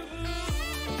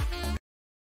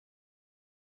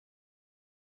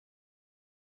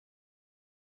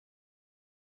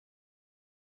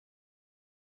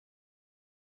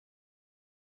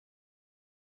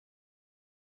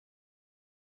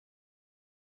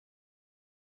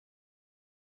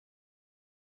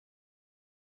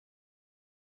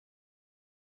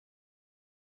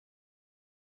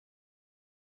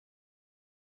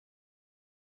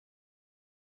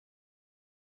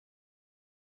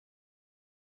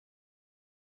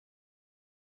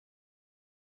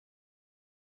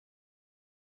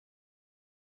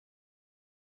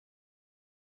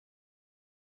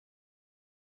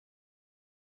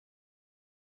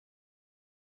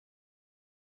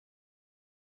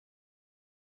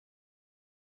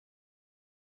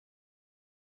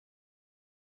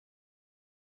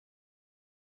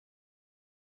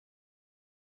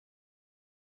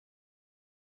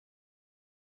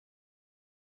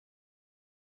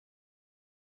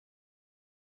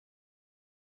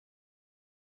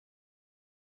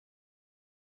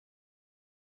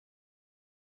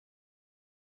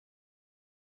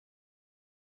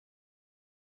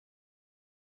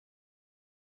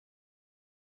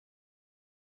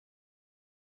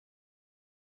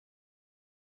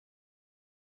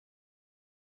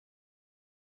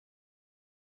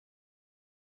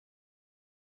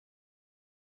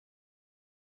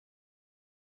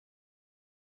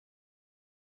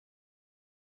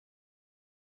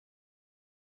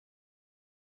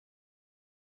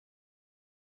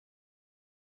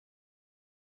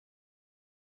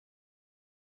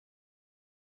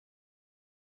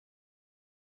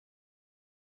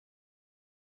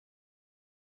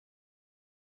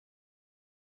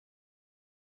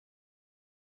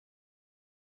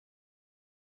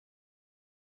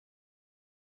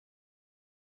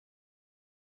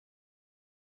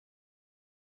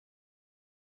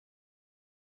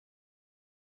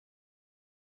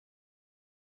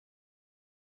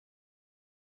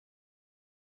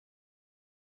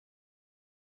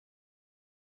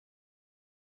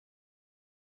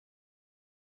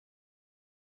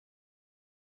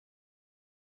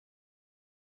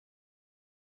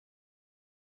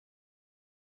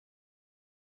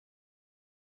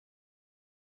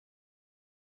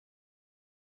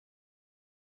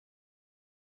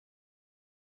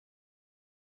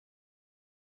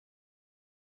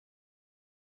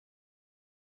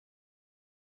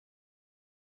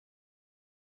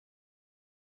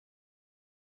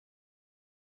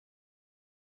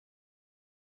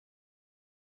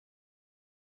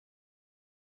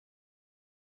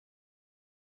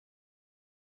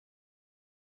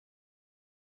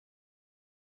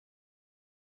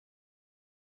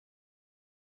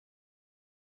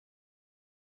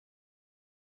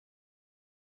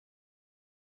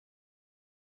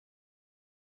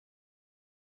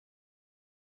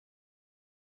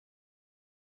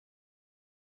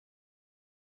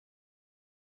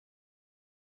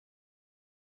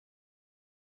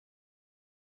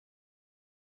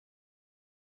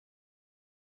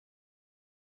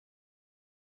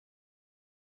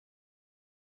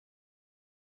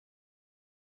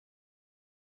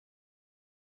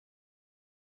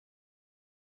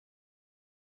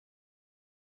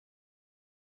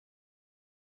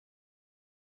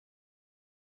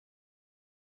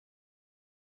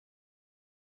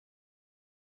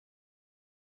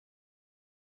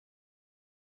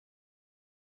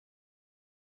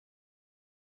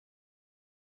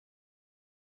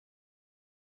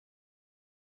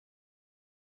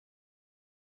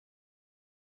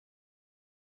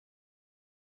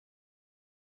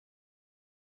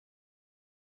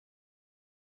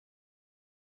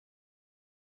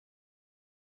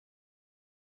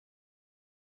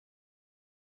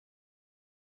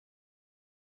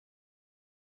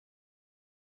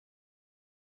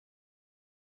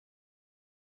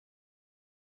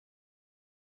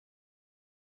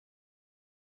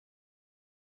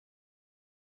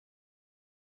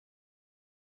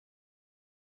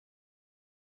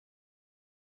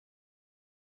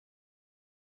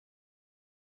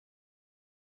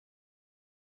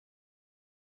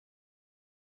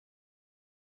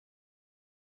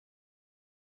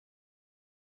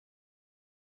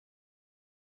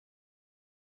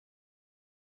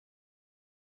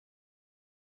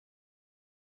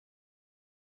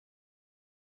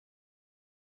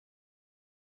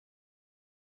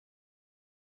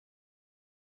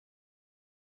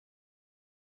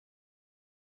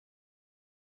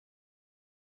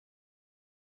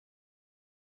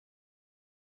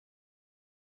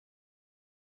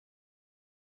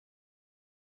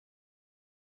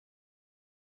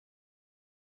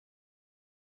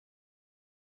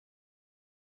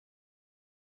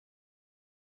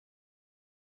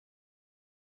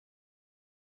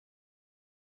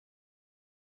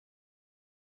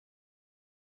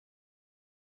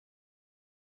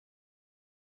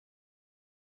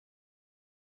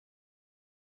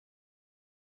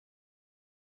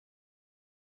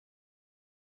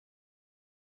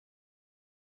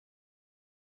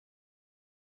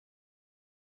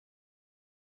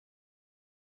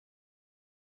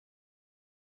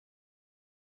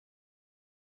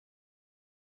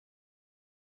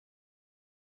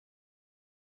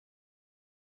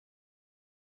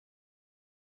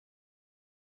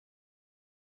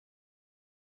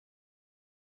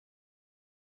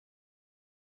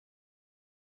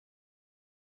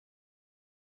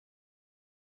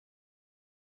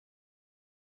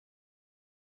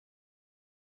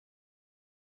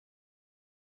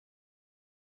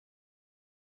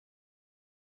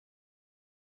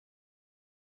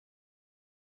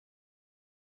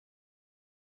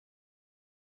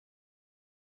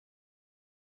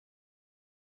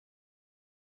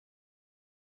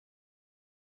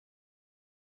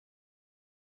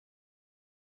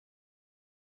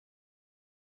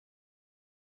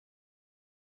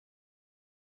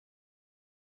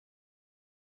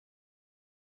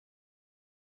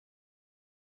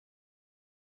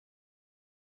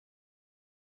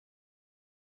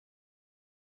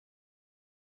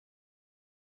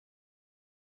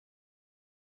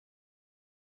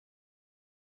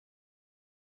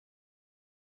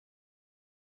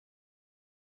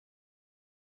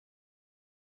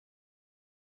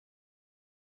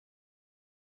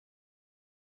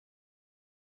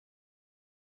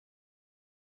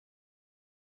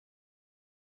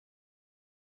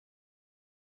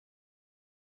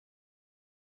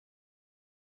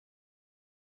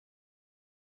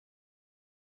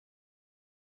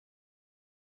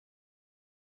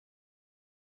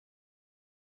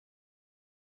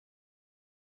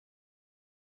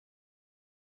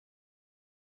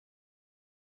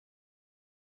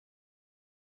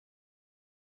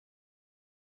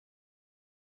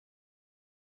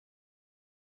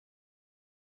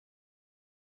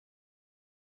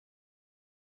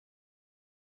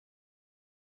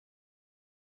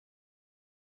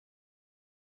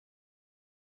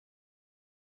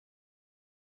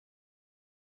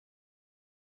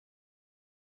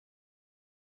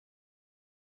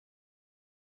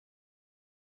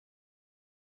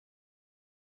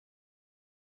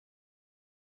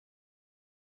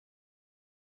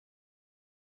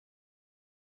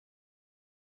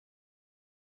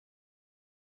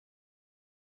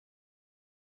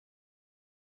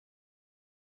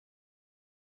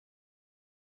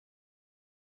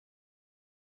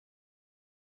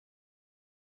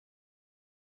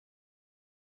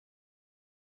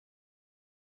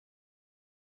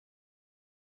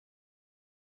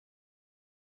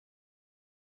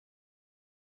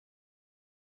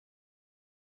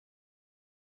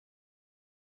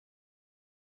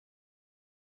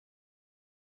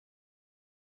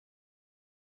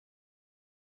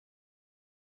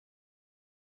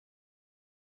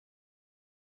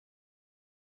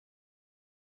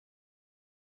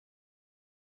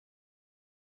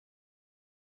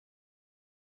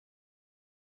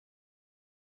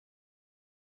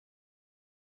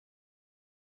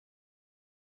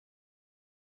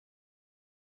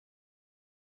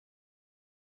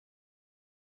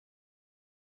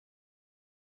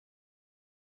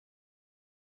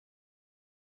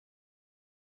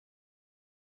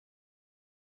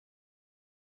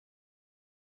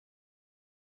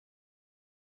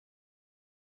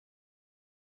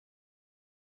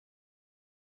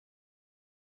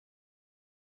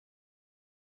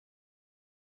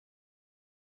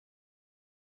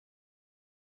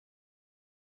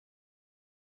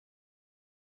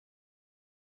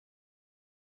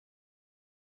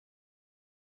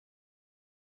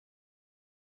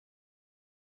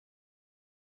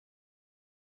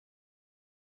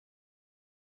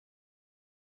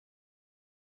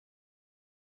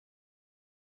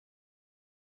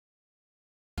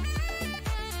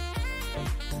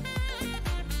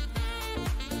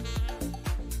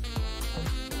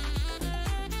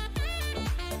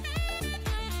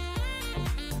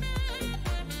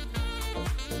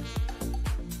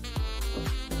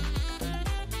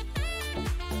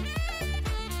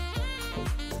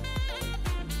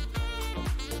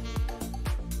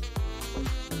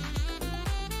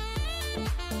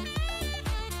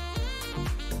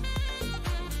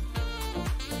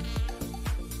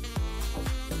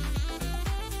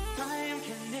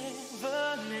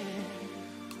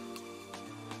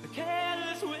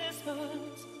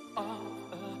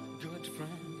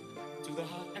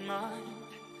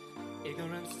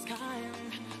 Ignorance is kind,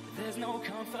 there's no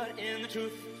comfort in the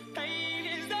truth. Pain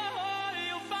is the whole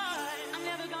you'll find. I'm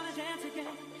never gonna dance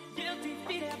again. Guilty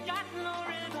feet have got no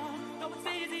rhythm. Though it's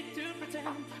easy to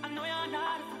pretend, I know you're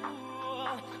not a fool.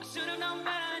 I should have known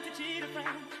better than to cheat a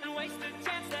friend and waste the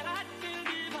chance that I didn't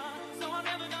give up. So I'm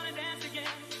never gonna dance again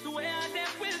the way I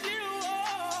danced with you.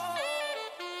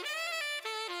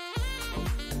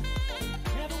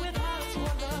 Never without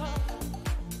your love.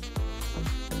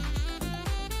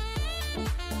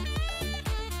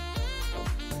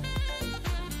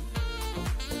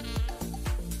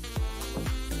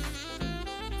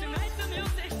 Tonight the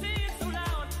music seems so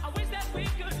loud. I wish that we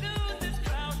could lose this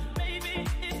crowd. Maybe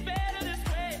it's better this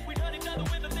way. We hurt each other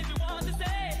with the things we want to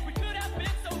say. We could have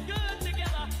been so good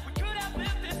together. We could have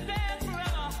lived this dance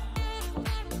forever.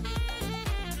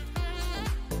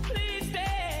 Please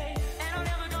stay, and I'm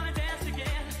never gonna dance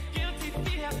again. Guilty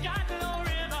feet have got no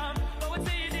rhythm. Though it's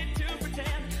easy to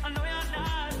pretend, I know you're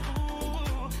not a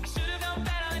fool. I should have known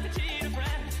better than to cheat a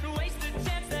friend and waste the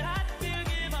chance that I didn't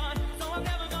give on. So I'm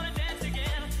never gonna dance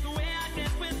again the way I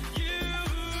danced with you.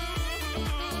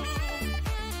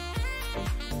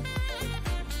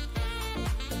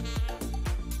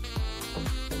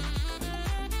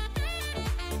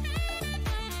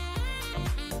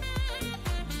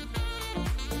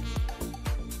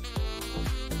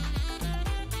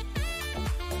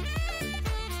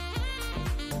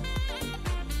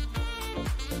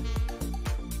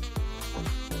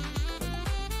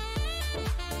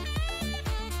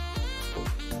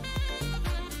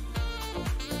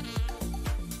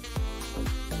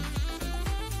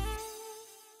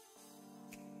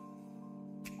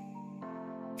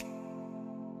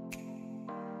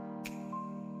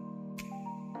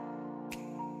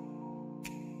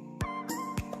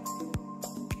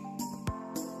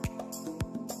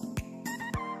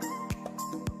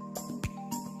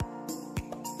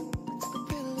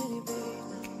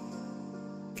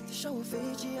 Show of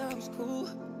Fiji, I was cool.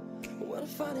 When I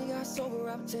finally got sober,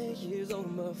 I was 10 years old.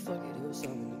 Motherfucker, there was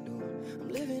something to do. I'm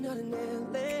living out in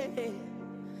LA.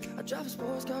 I drive a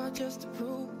sports car just to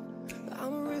prove that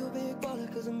I'm a real big baller.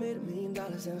 Cause I made $1 million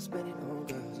and I spent it on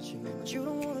girls and shit. But you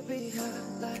don't wanna be high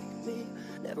like me.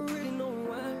 Never really known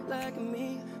why like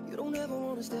me. You don't ever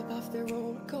wanna step off that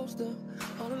roller coaster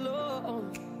all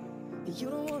alone. And you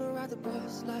don't wanna ride the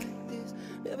bus like this,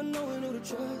 never knowing who to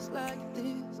trust like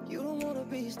this. You don't wanna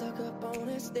be stuck up on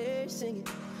that stage singing,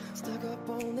 stuck up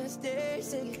on that stage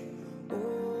singing.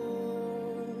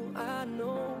 Oh, I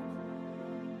know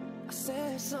I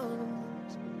sad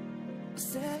songs, I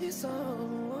sad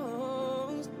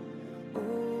songs.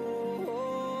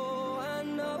 Oh, I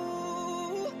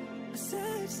know I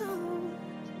sad songs,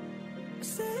 I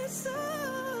sad songs.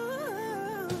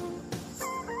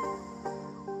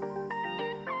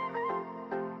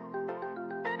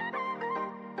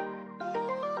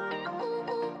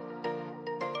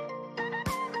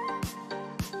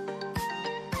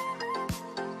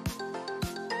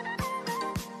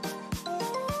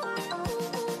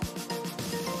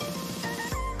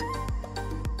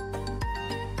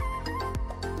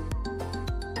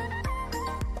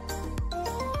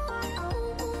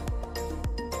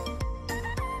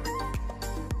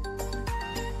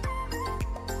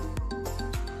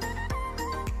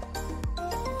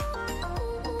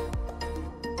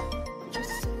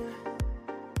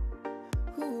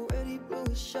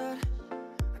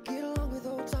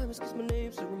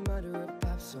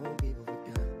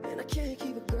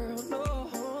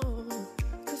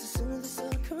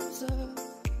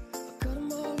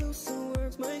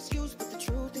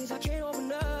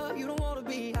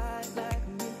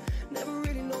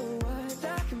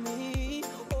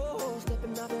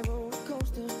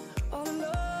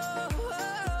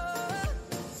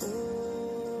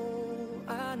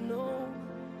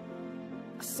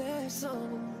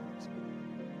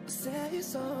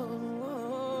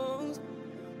 Songs.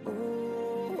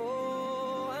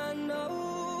 Oh, I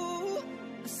know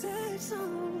I sad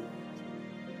songs,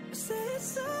 I sad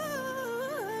songs.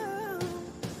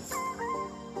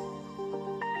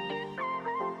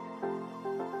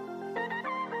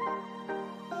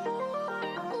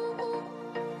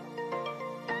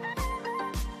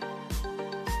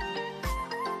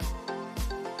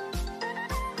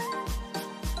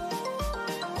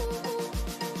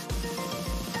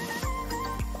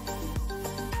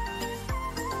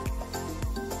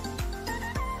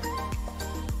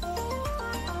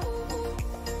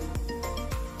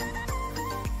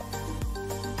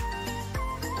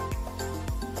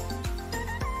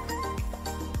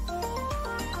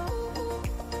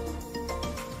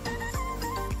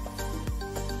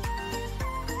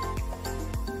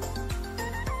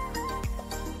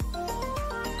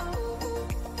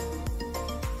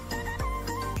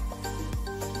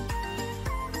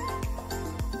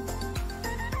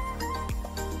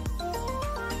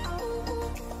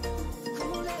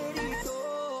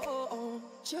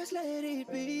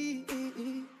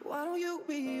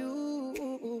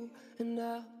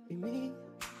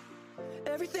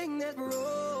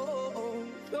 road,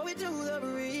 throw it to the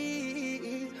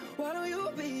breeze. Why don't you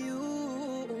be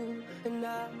you, and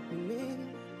I'll be me,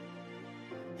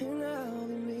 and I'll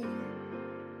be me.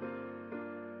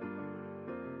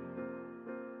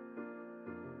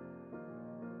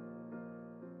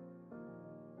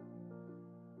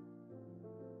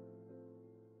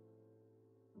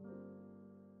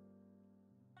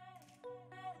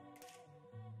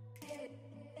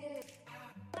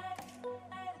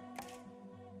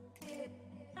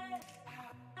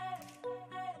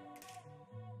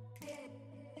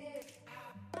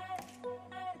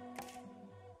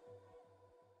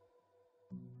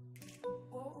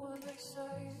 What would they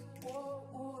say?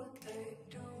 What would they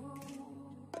do?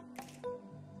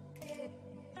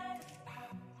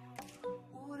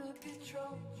 Would it be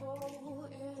trouble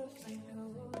if they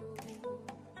knew?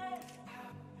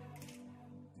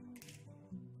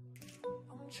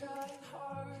 I'm trying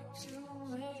hard to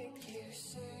make you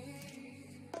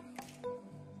see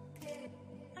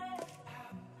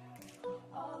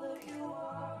all that you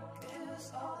are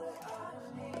is all that I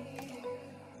need.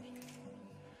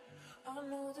 I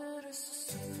know that it's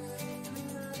a secret,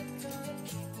 and I gotta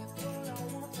keep it, but I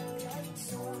want the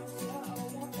lights on. Yeah, I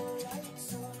want the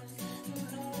lights on. And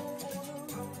I don't wanna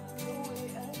run away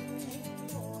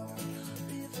anymore.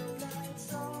 Leave the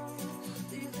lights on,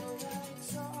 leave the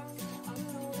lights on. I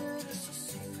know that it's a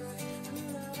secret,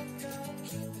 and I gotta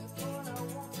keep it, but I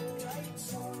want the lights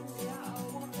on. Yeah, I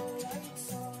want the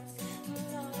lights on.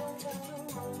 And I don't wanna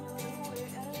run away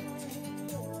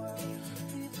anymore.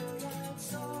 Leave the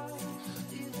lights on.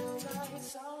 Leave the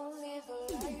lights on.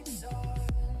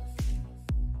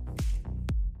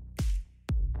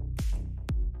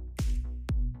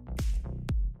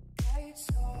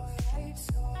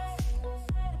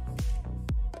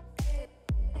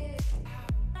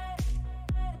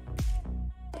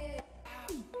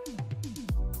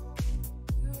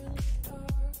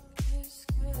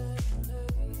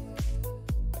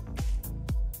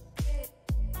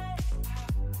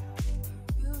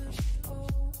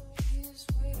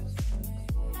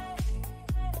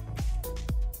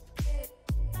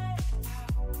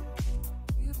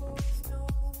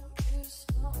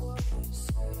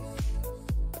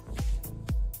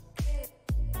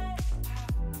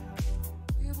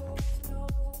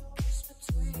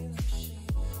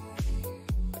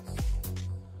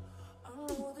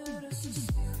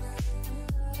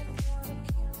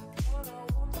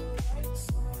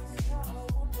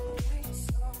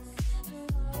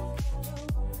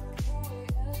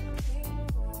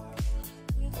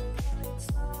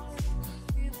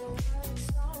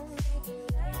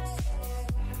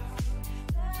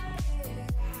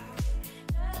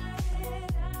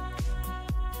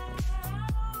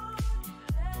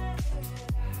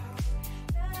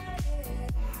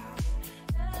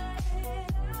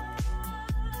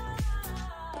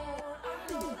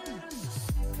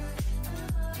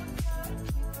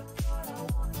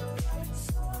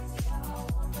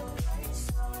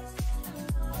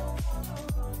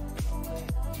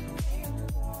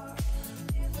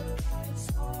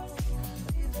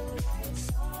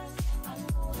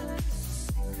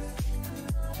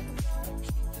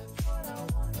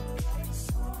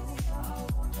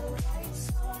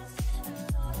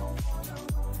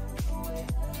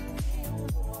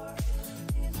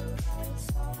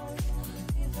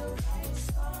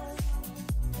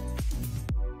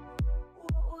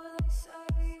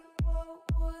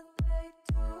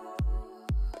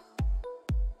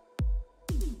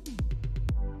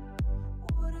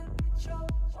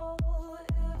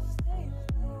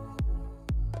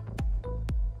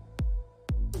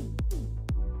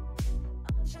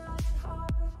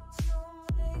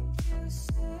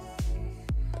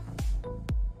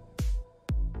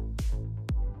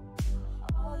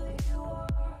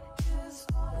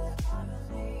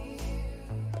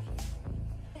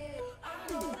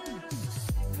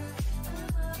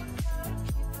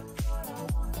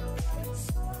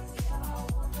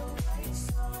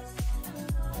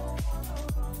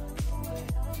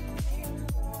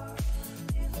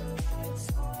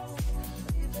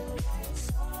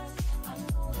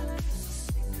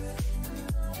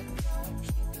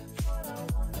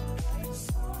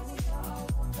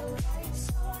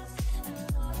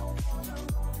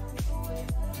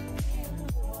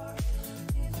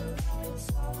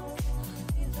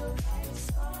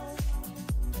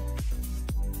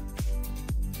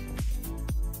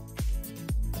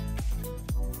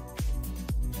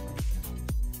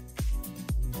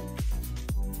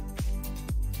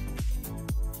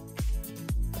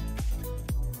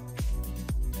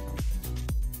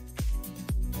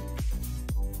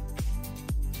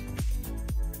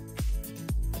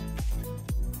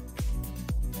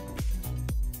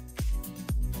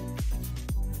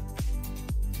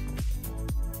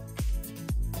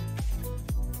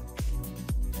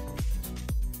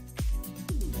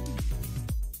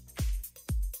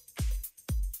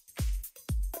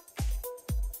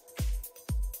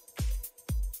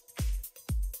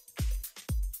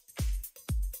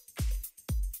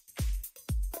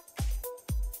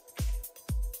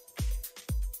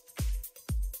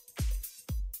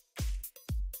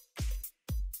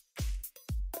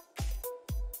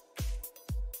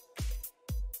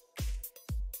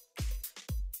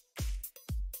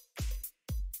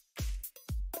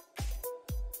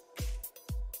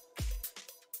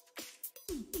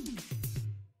 I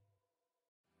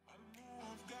know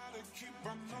I've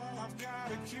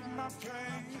gotta keep my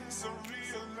pace. I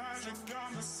realize you're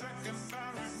gone the second I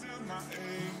reveal my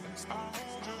ace. I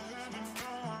hold your hand and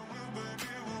know I will, but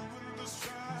it will win the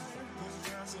strife. 'Cause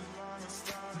that's as long as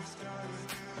starry's gotta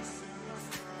get us in the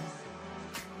crowd.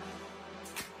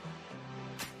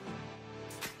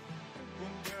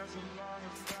 And that's as long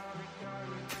as starry's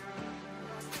gotta get us in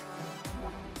the crowd.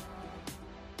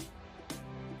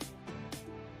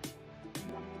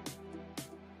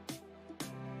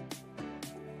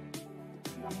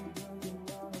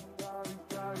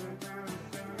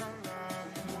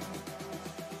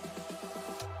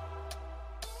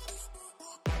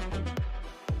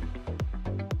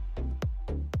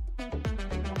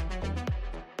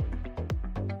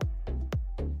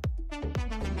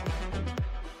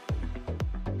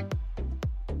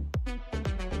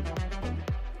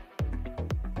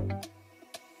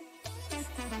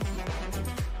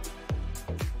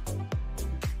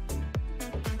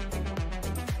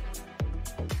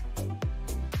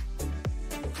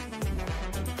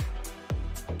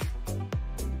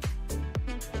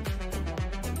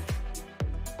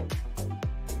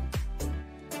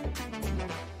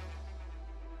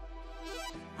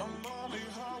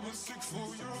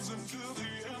 Until the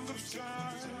end of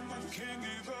time, I can't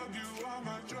give up. You are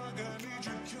my drug. I need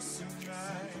your kiss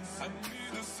tonight. I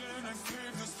need the sin, I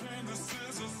crave this pain. This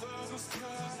is a lover's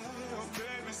cry. Oh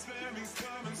baby, spare me,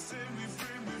 come and save me,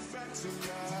 bring me back to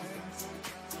life.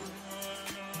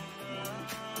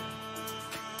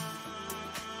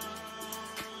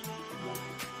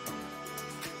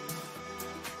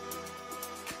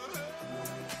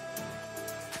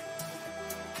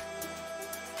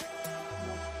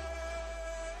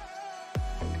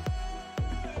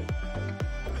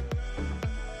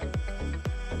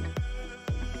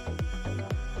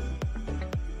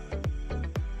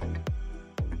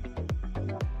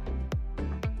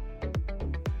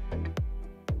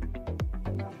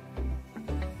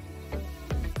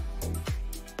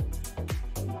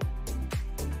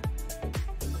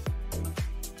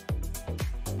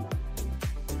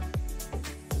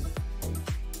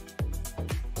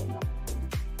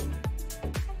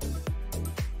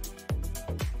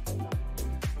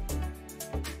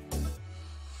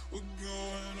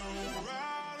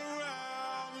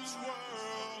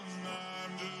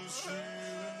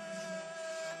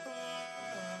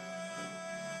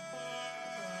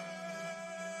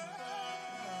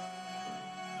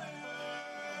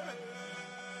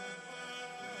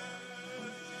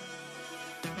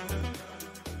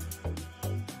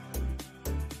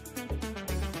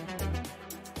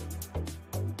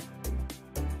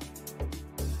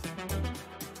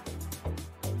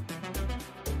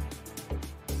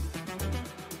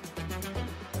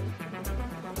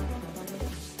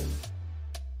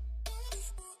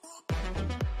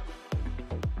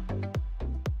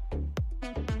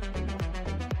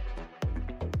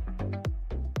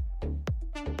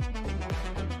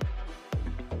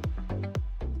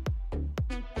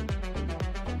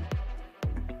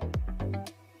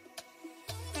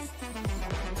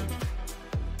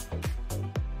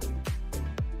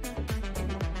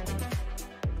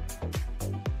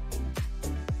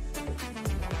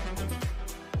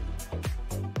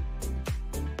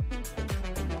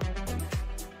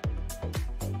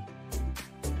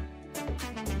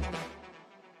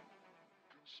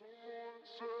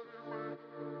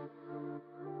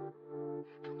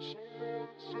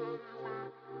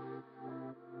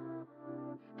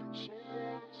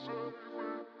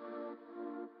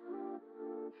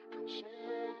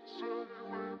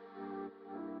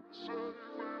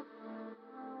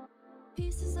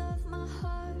 Pieces of my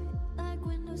heart, like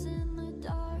windows in the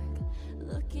dark,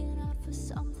 looking out for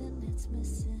something that's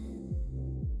missing.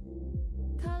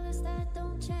 Colors that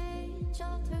don't change,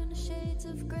 I'll turn to shades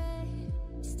of gray,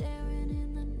 staring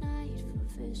in the night for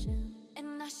vision.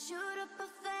 And I shoot up a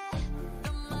flare,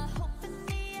 throw my hope in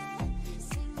the air,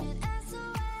 singing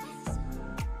SOS.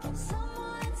 Can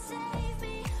someone save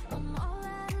me? I'm all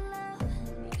out of love.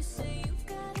 You say you've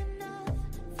got enough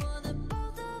for the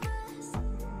both of us.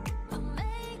 We'll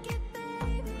make it,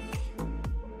 baby.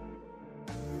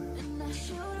 And I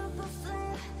shoot up a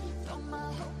flare, throw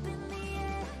my hope in the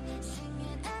air,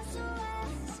 singing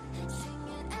SOS,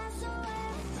 singing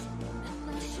SOS. And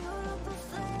I shoot up a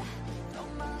flare, throw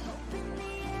my hope in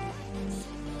the air,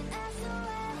 singing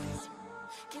SOS.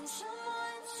 Can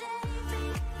someone save me?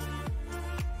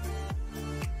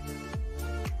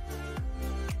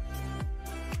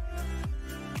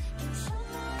 Can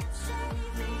someone save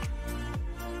me?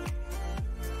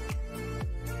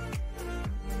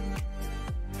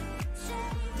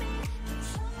 Save me. Can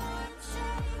someone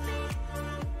save me?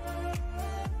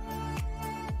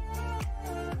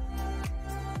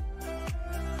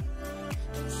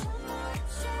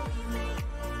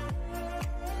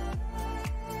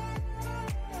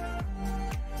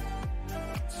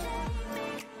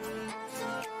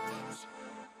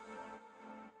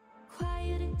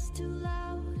 it's too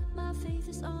loud. My faith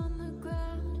is on the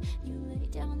ground. You lay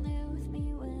down there with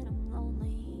me when I'm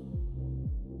lonely.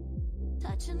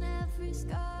 Touching every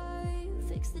scar, you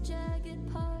fix the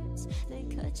jagged parts. They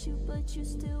cut you, but you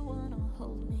still wanna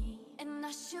hold me. And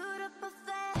I shoot up a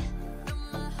flare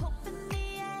from my hope in the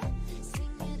air,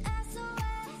 singing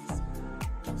SOS.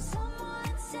 Can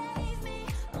someone save me?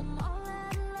 I'm all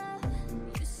out of love.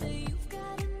 You say you've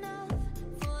got enough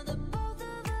for the both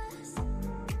of us.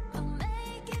 I'll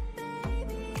make it,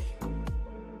 baby.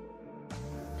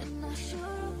 And I shoot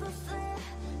up a flare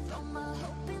from my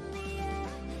hope in the air,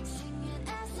 singing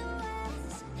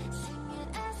SOS, singing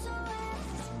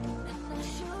SOS. And I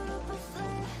shoot up a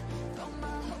flare from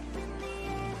my hope in the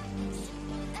air, singing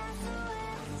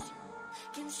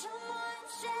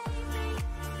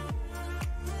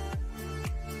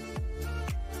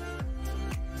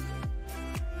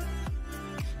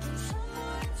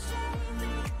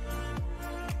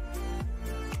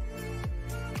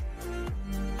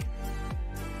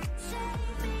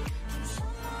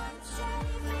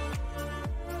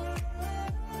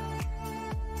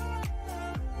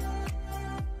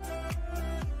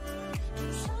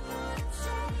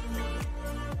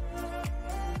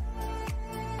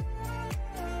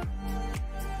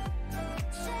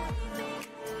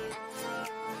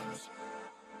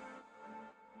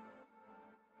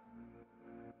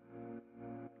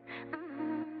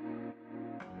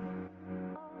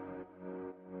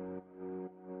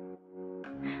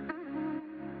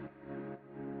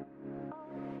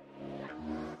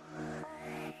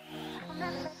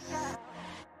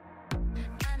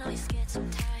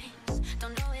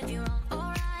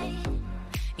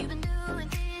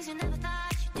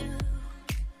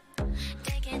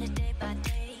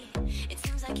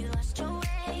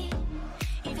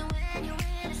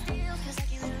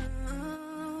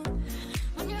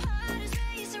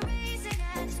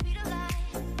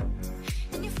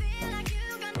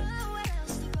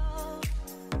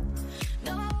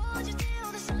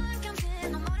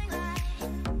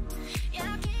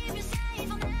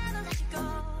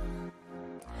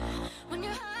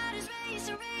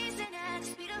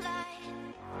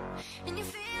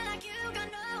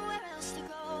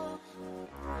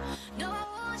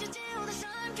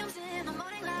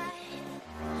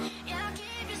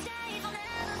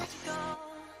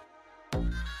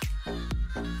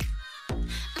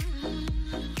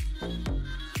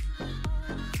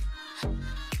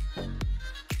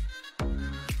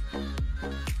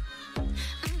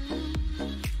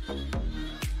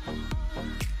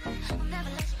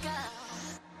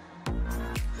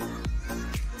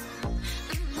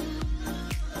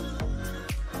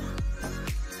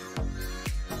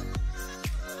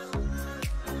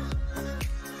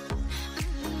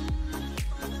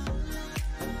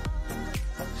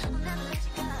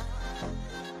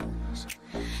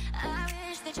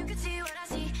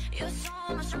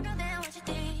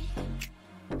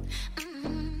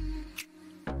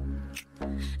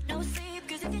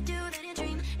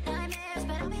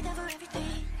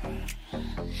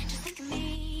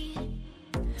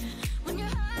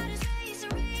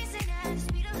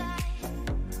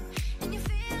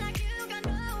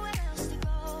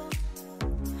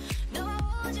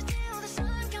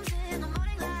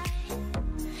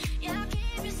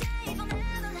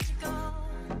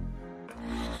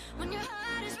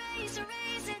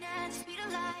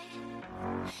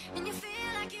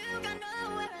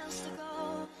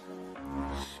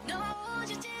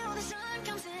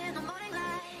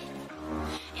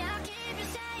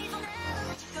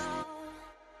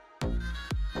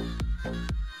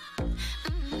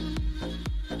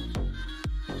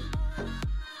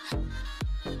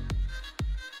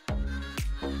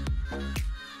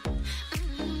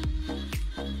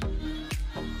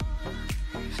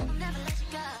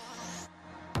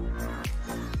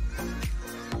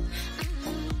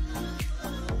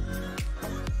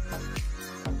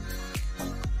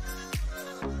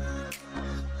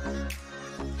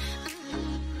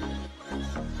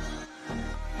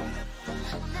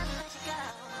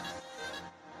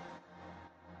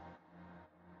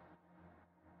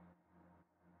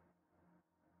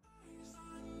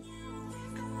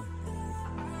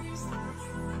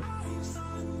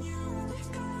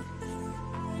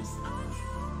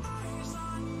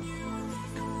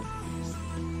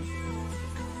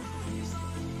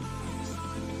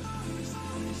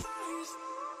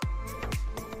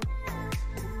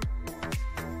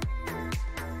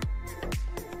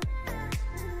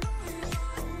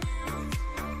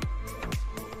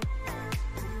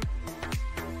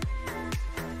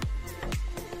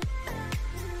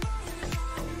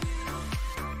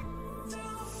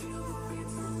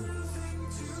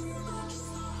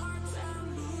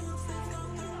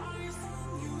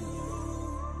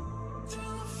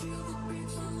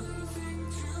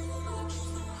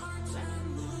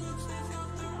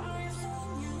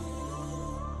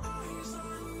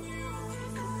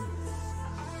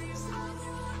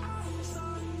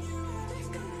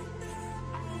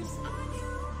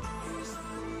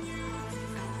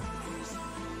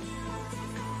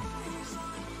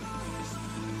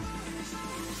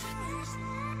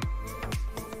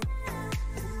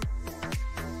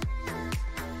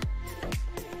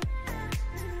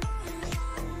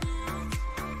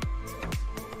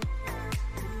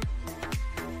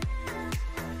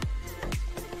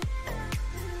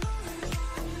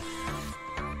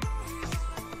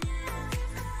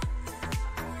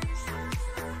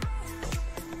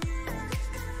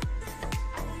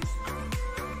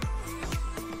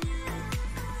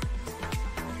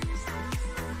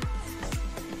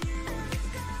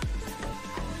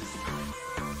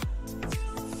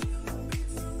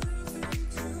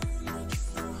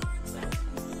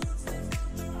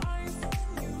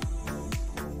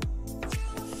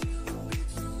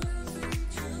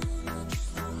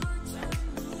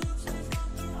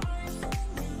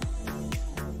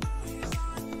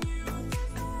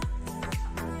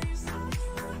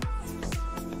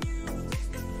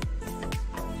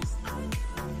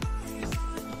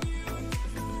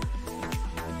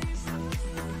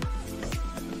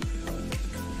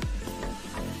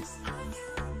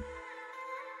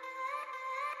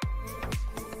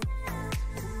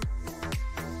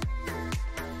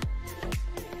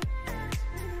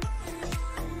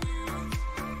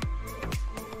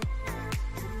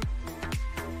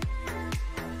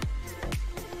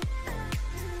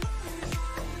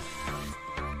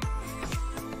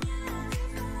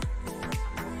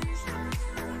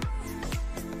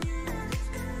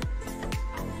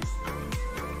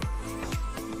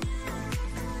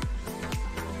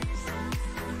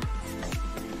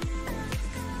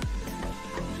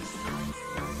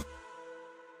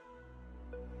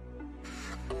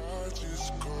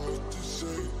just called to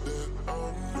say that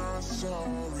I'm not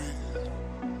sorry.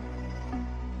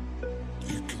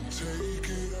 You can take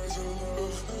it as a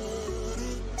love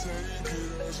letter, take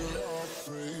it as a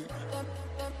heartbreak.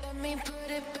 Let me put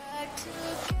it back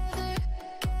together,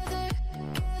 together,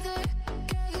 together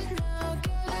now,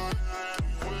 together.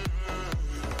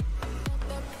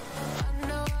 I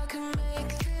know I can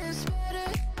make this better,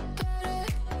 better,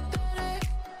 better,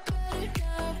 better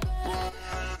now, better.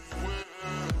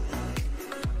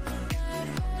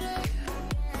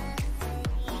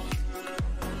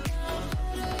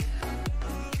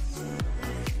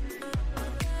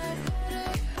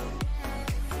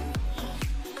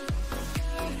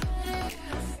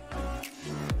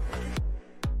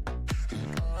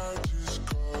 I just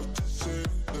called to say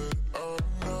that I'm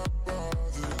not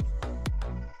bothered.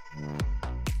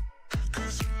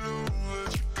 'Cause I know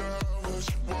that you got what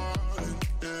you wanted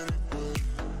anyway,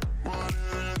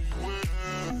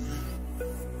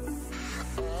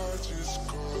 I just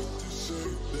called to say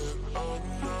that I'm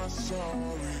not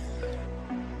sorry.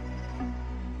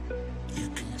 You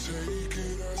can take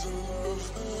it as a love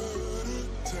letter,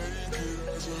 take it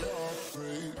as a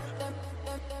heartbreak.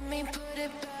 Let me put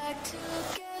it back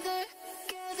together,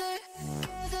 together,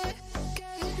 together,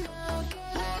 together now,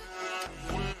 together.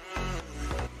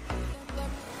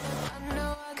 I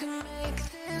know I can make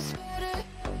this better,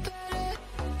 better,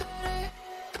 better,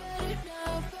 better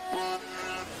now, better.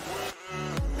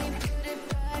 Let me put it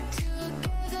back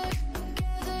together,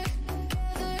 together,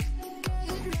 together,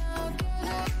 together now,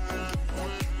 together.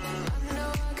 I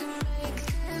know I can make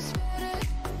this better,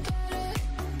 better,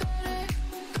 better,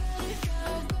 better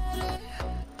now, better.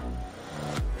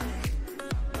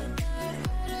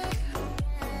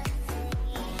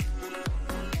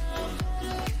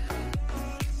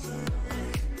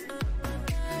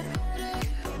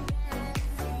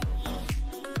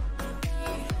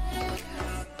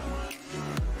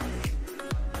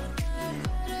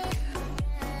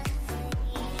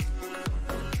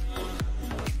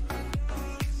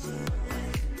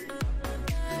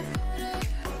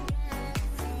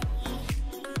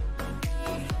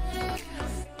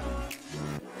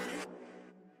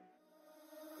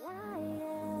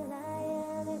 Liar,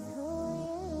 liar, that's who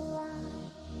you are,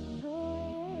 who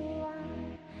you are,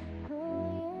 who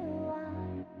you are.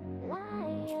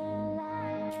 Liar,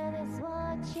 liar, that's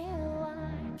what you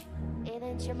are.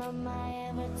 Didn't your mama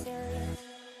ever tell you?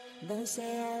 Don't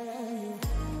say I love you.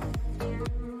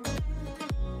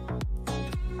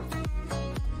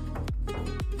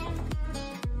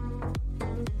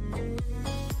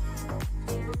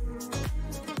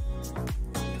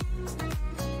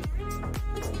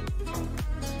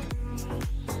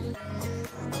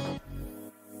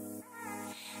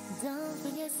 Don't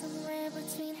forget somewhere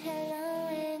between hello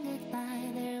and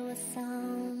goodbye there was so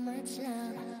much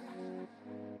love.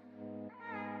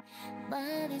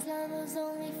 But his love was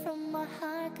only from my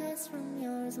heart, 'cause from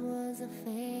yours was a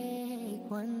fake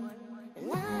one.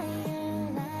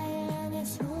 Liar, liar,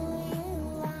 that's who you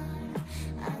are.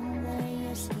 Under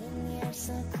your skin you're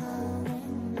so cold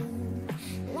and blue.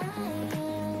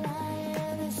 Liar,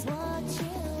 liar, that's what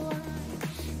you are.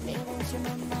 Didn't your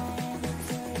mama ever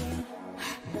tell you?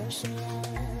 Don't say I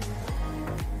love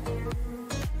you.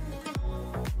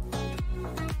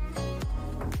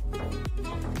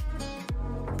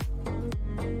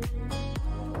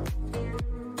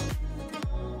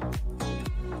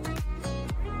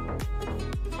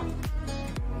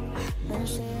 Don't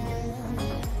say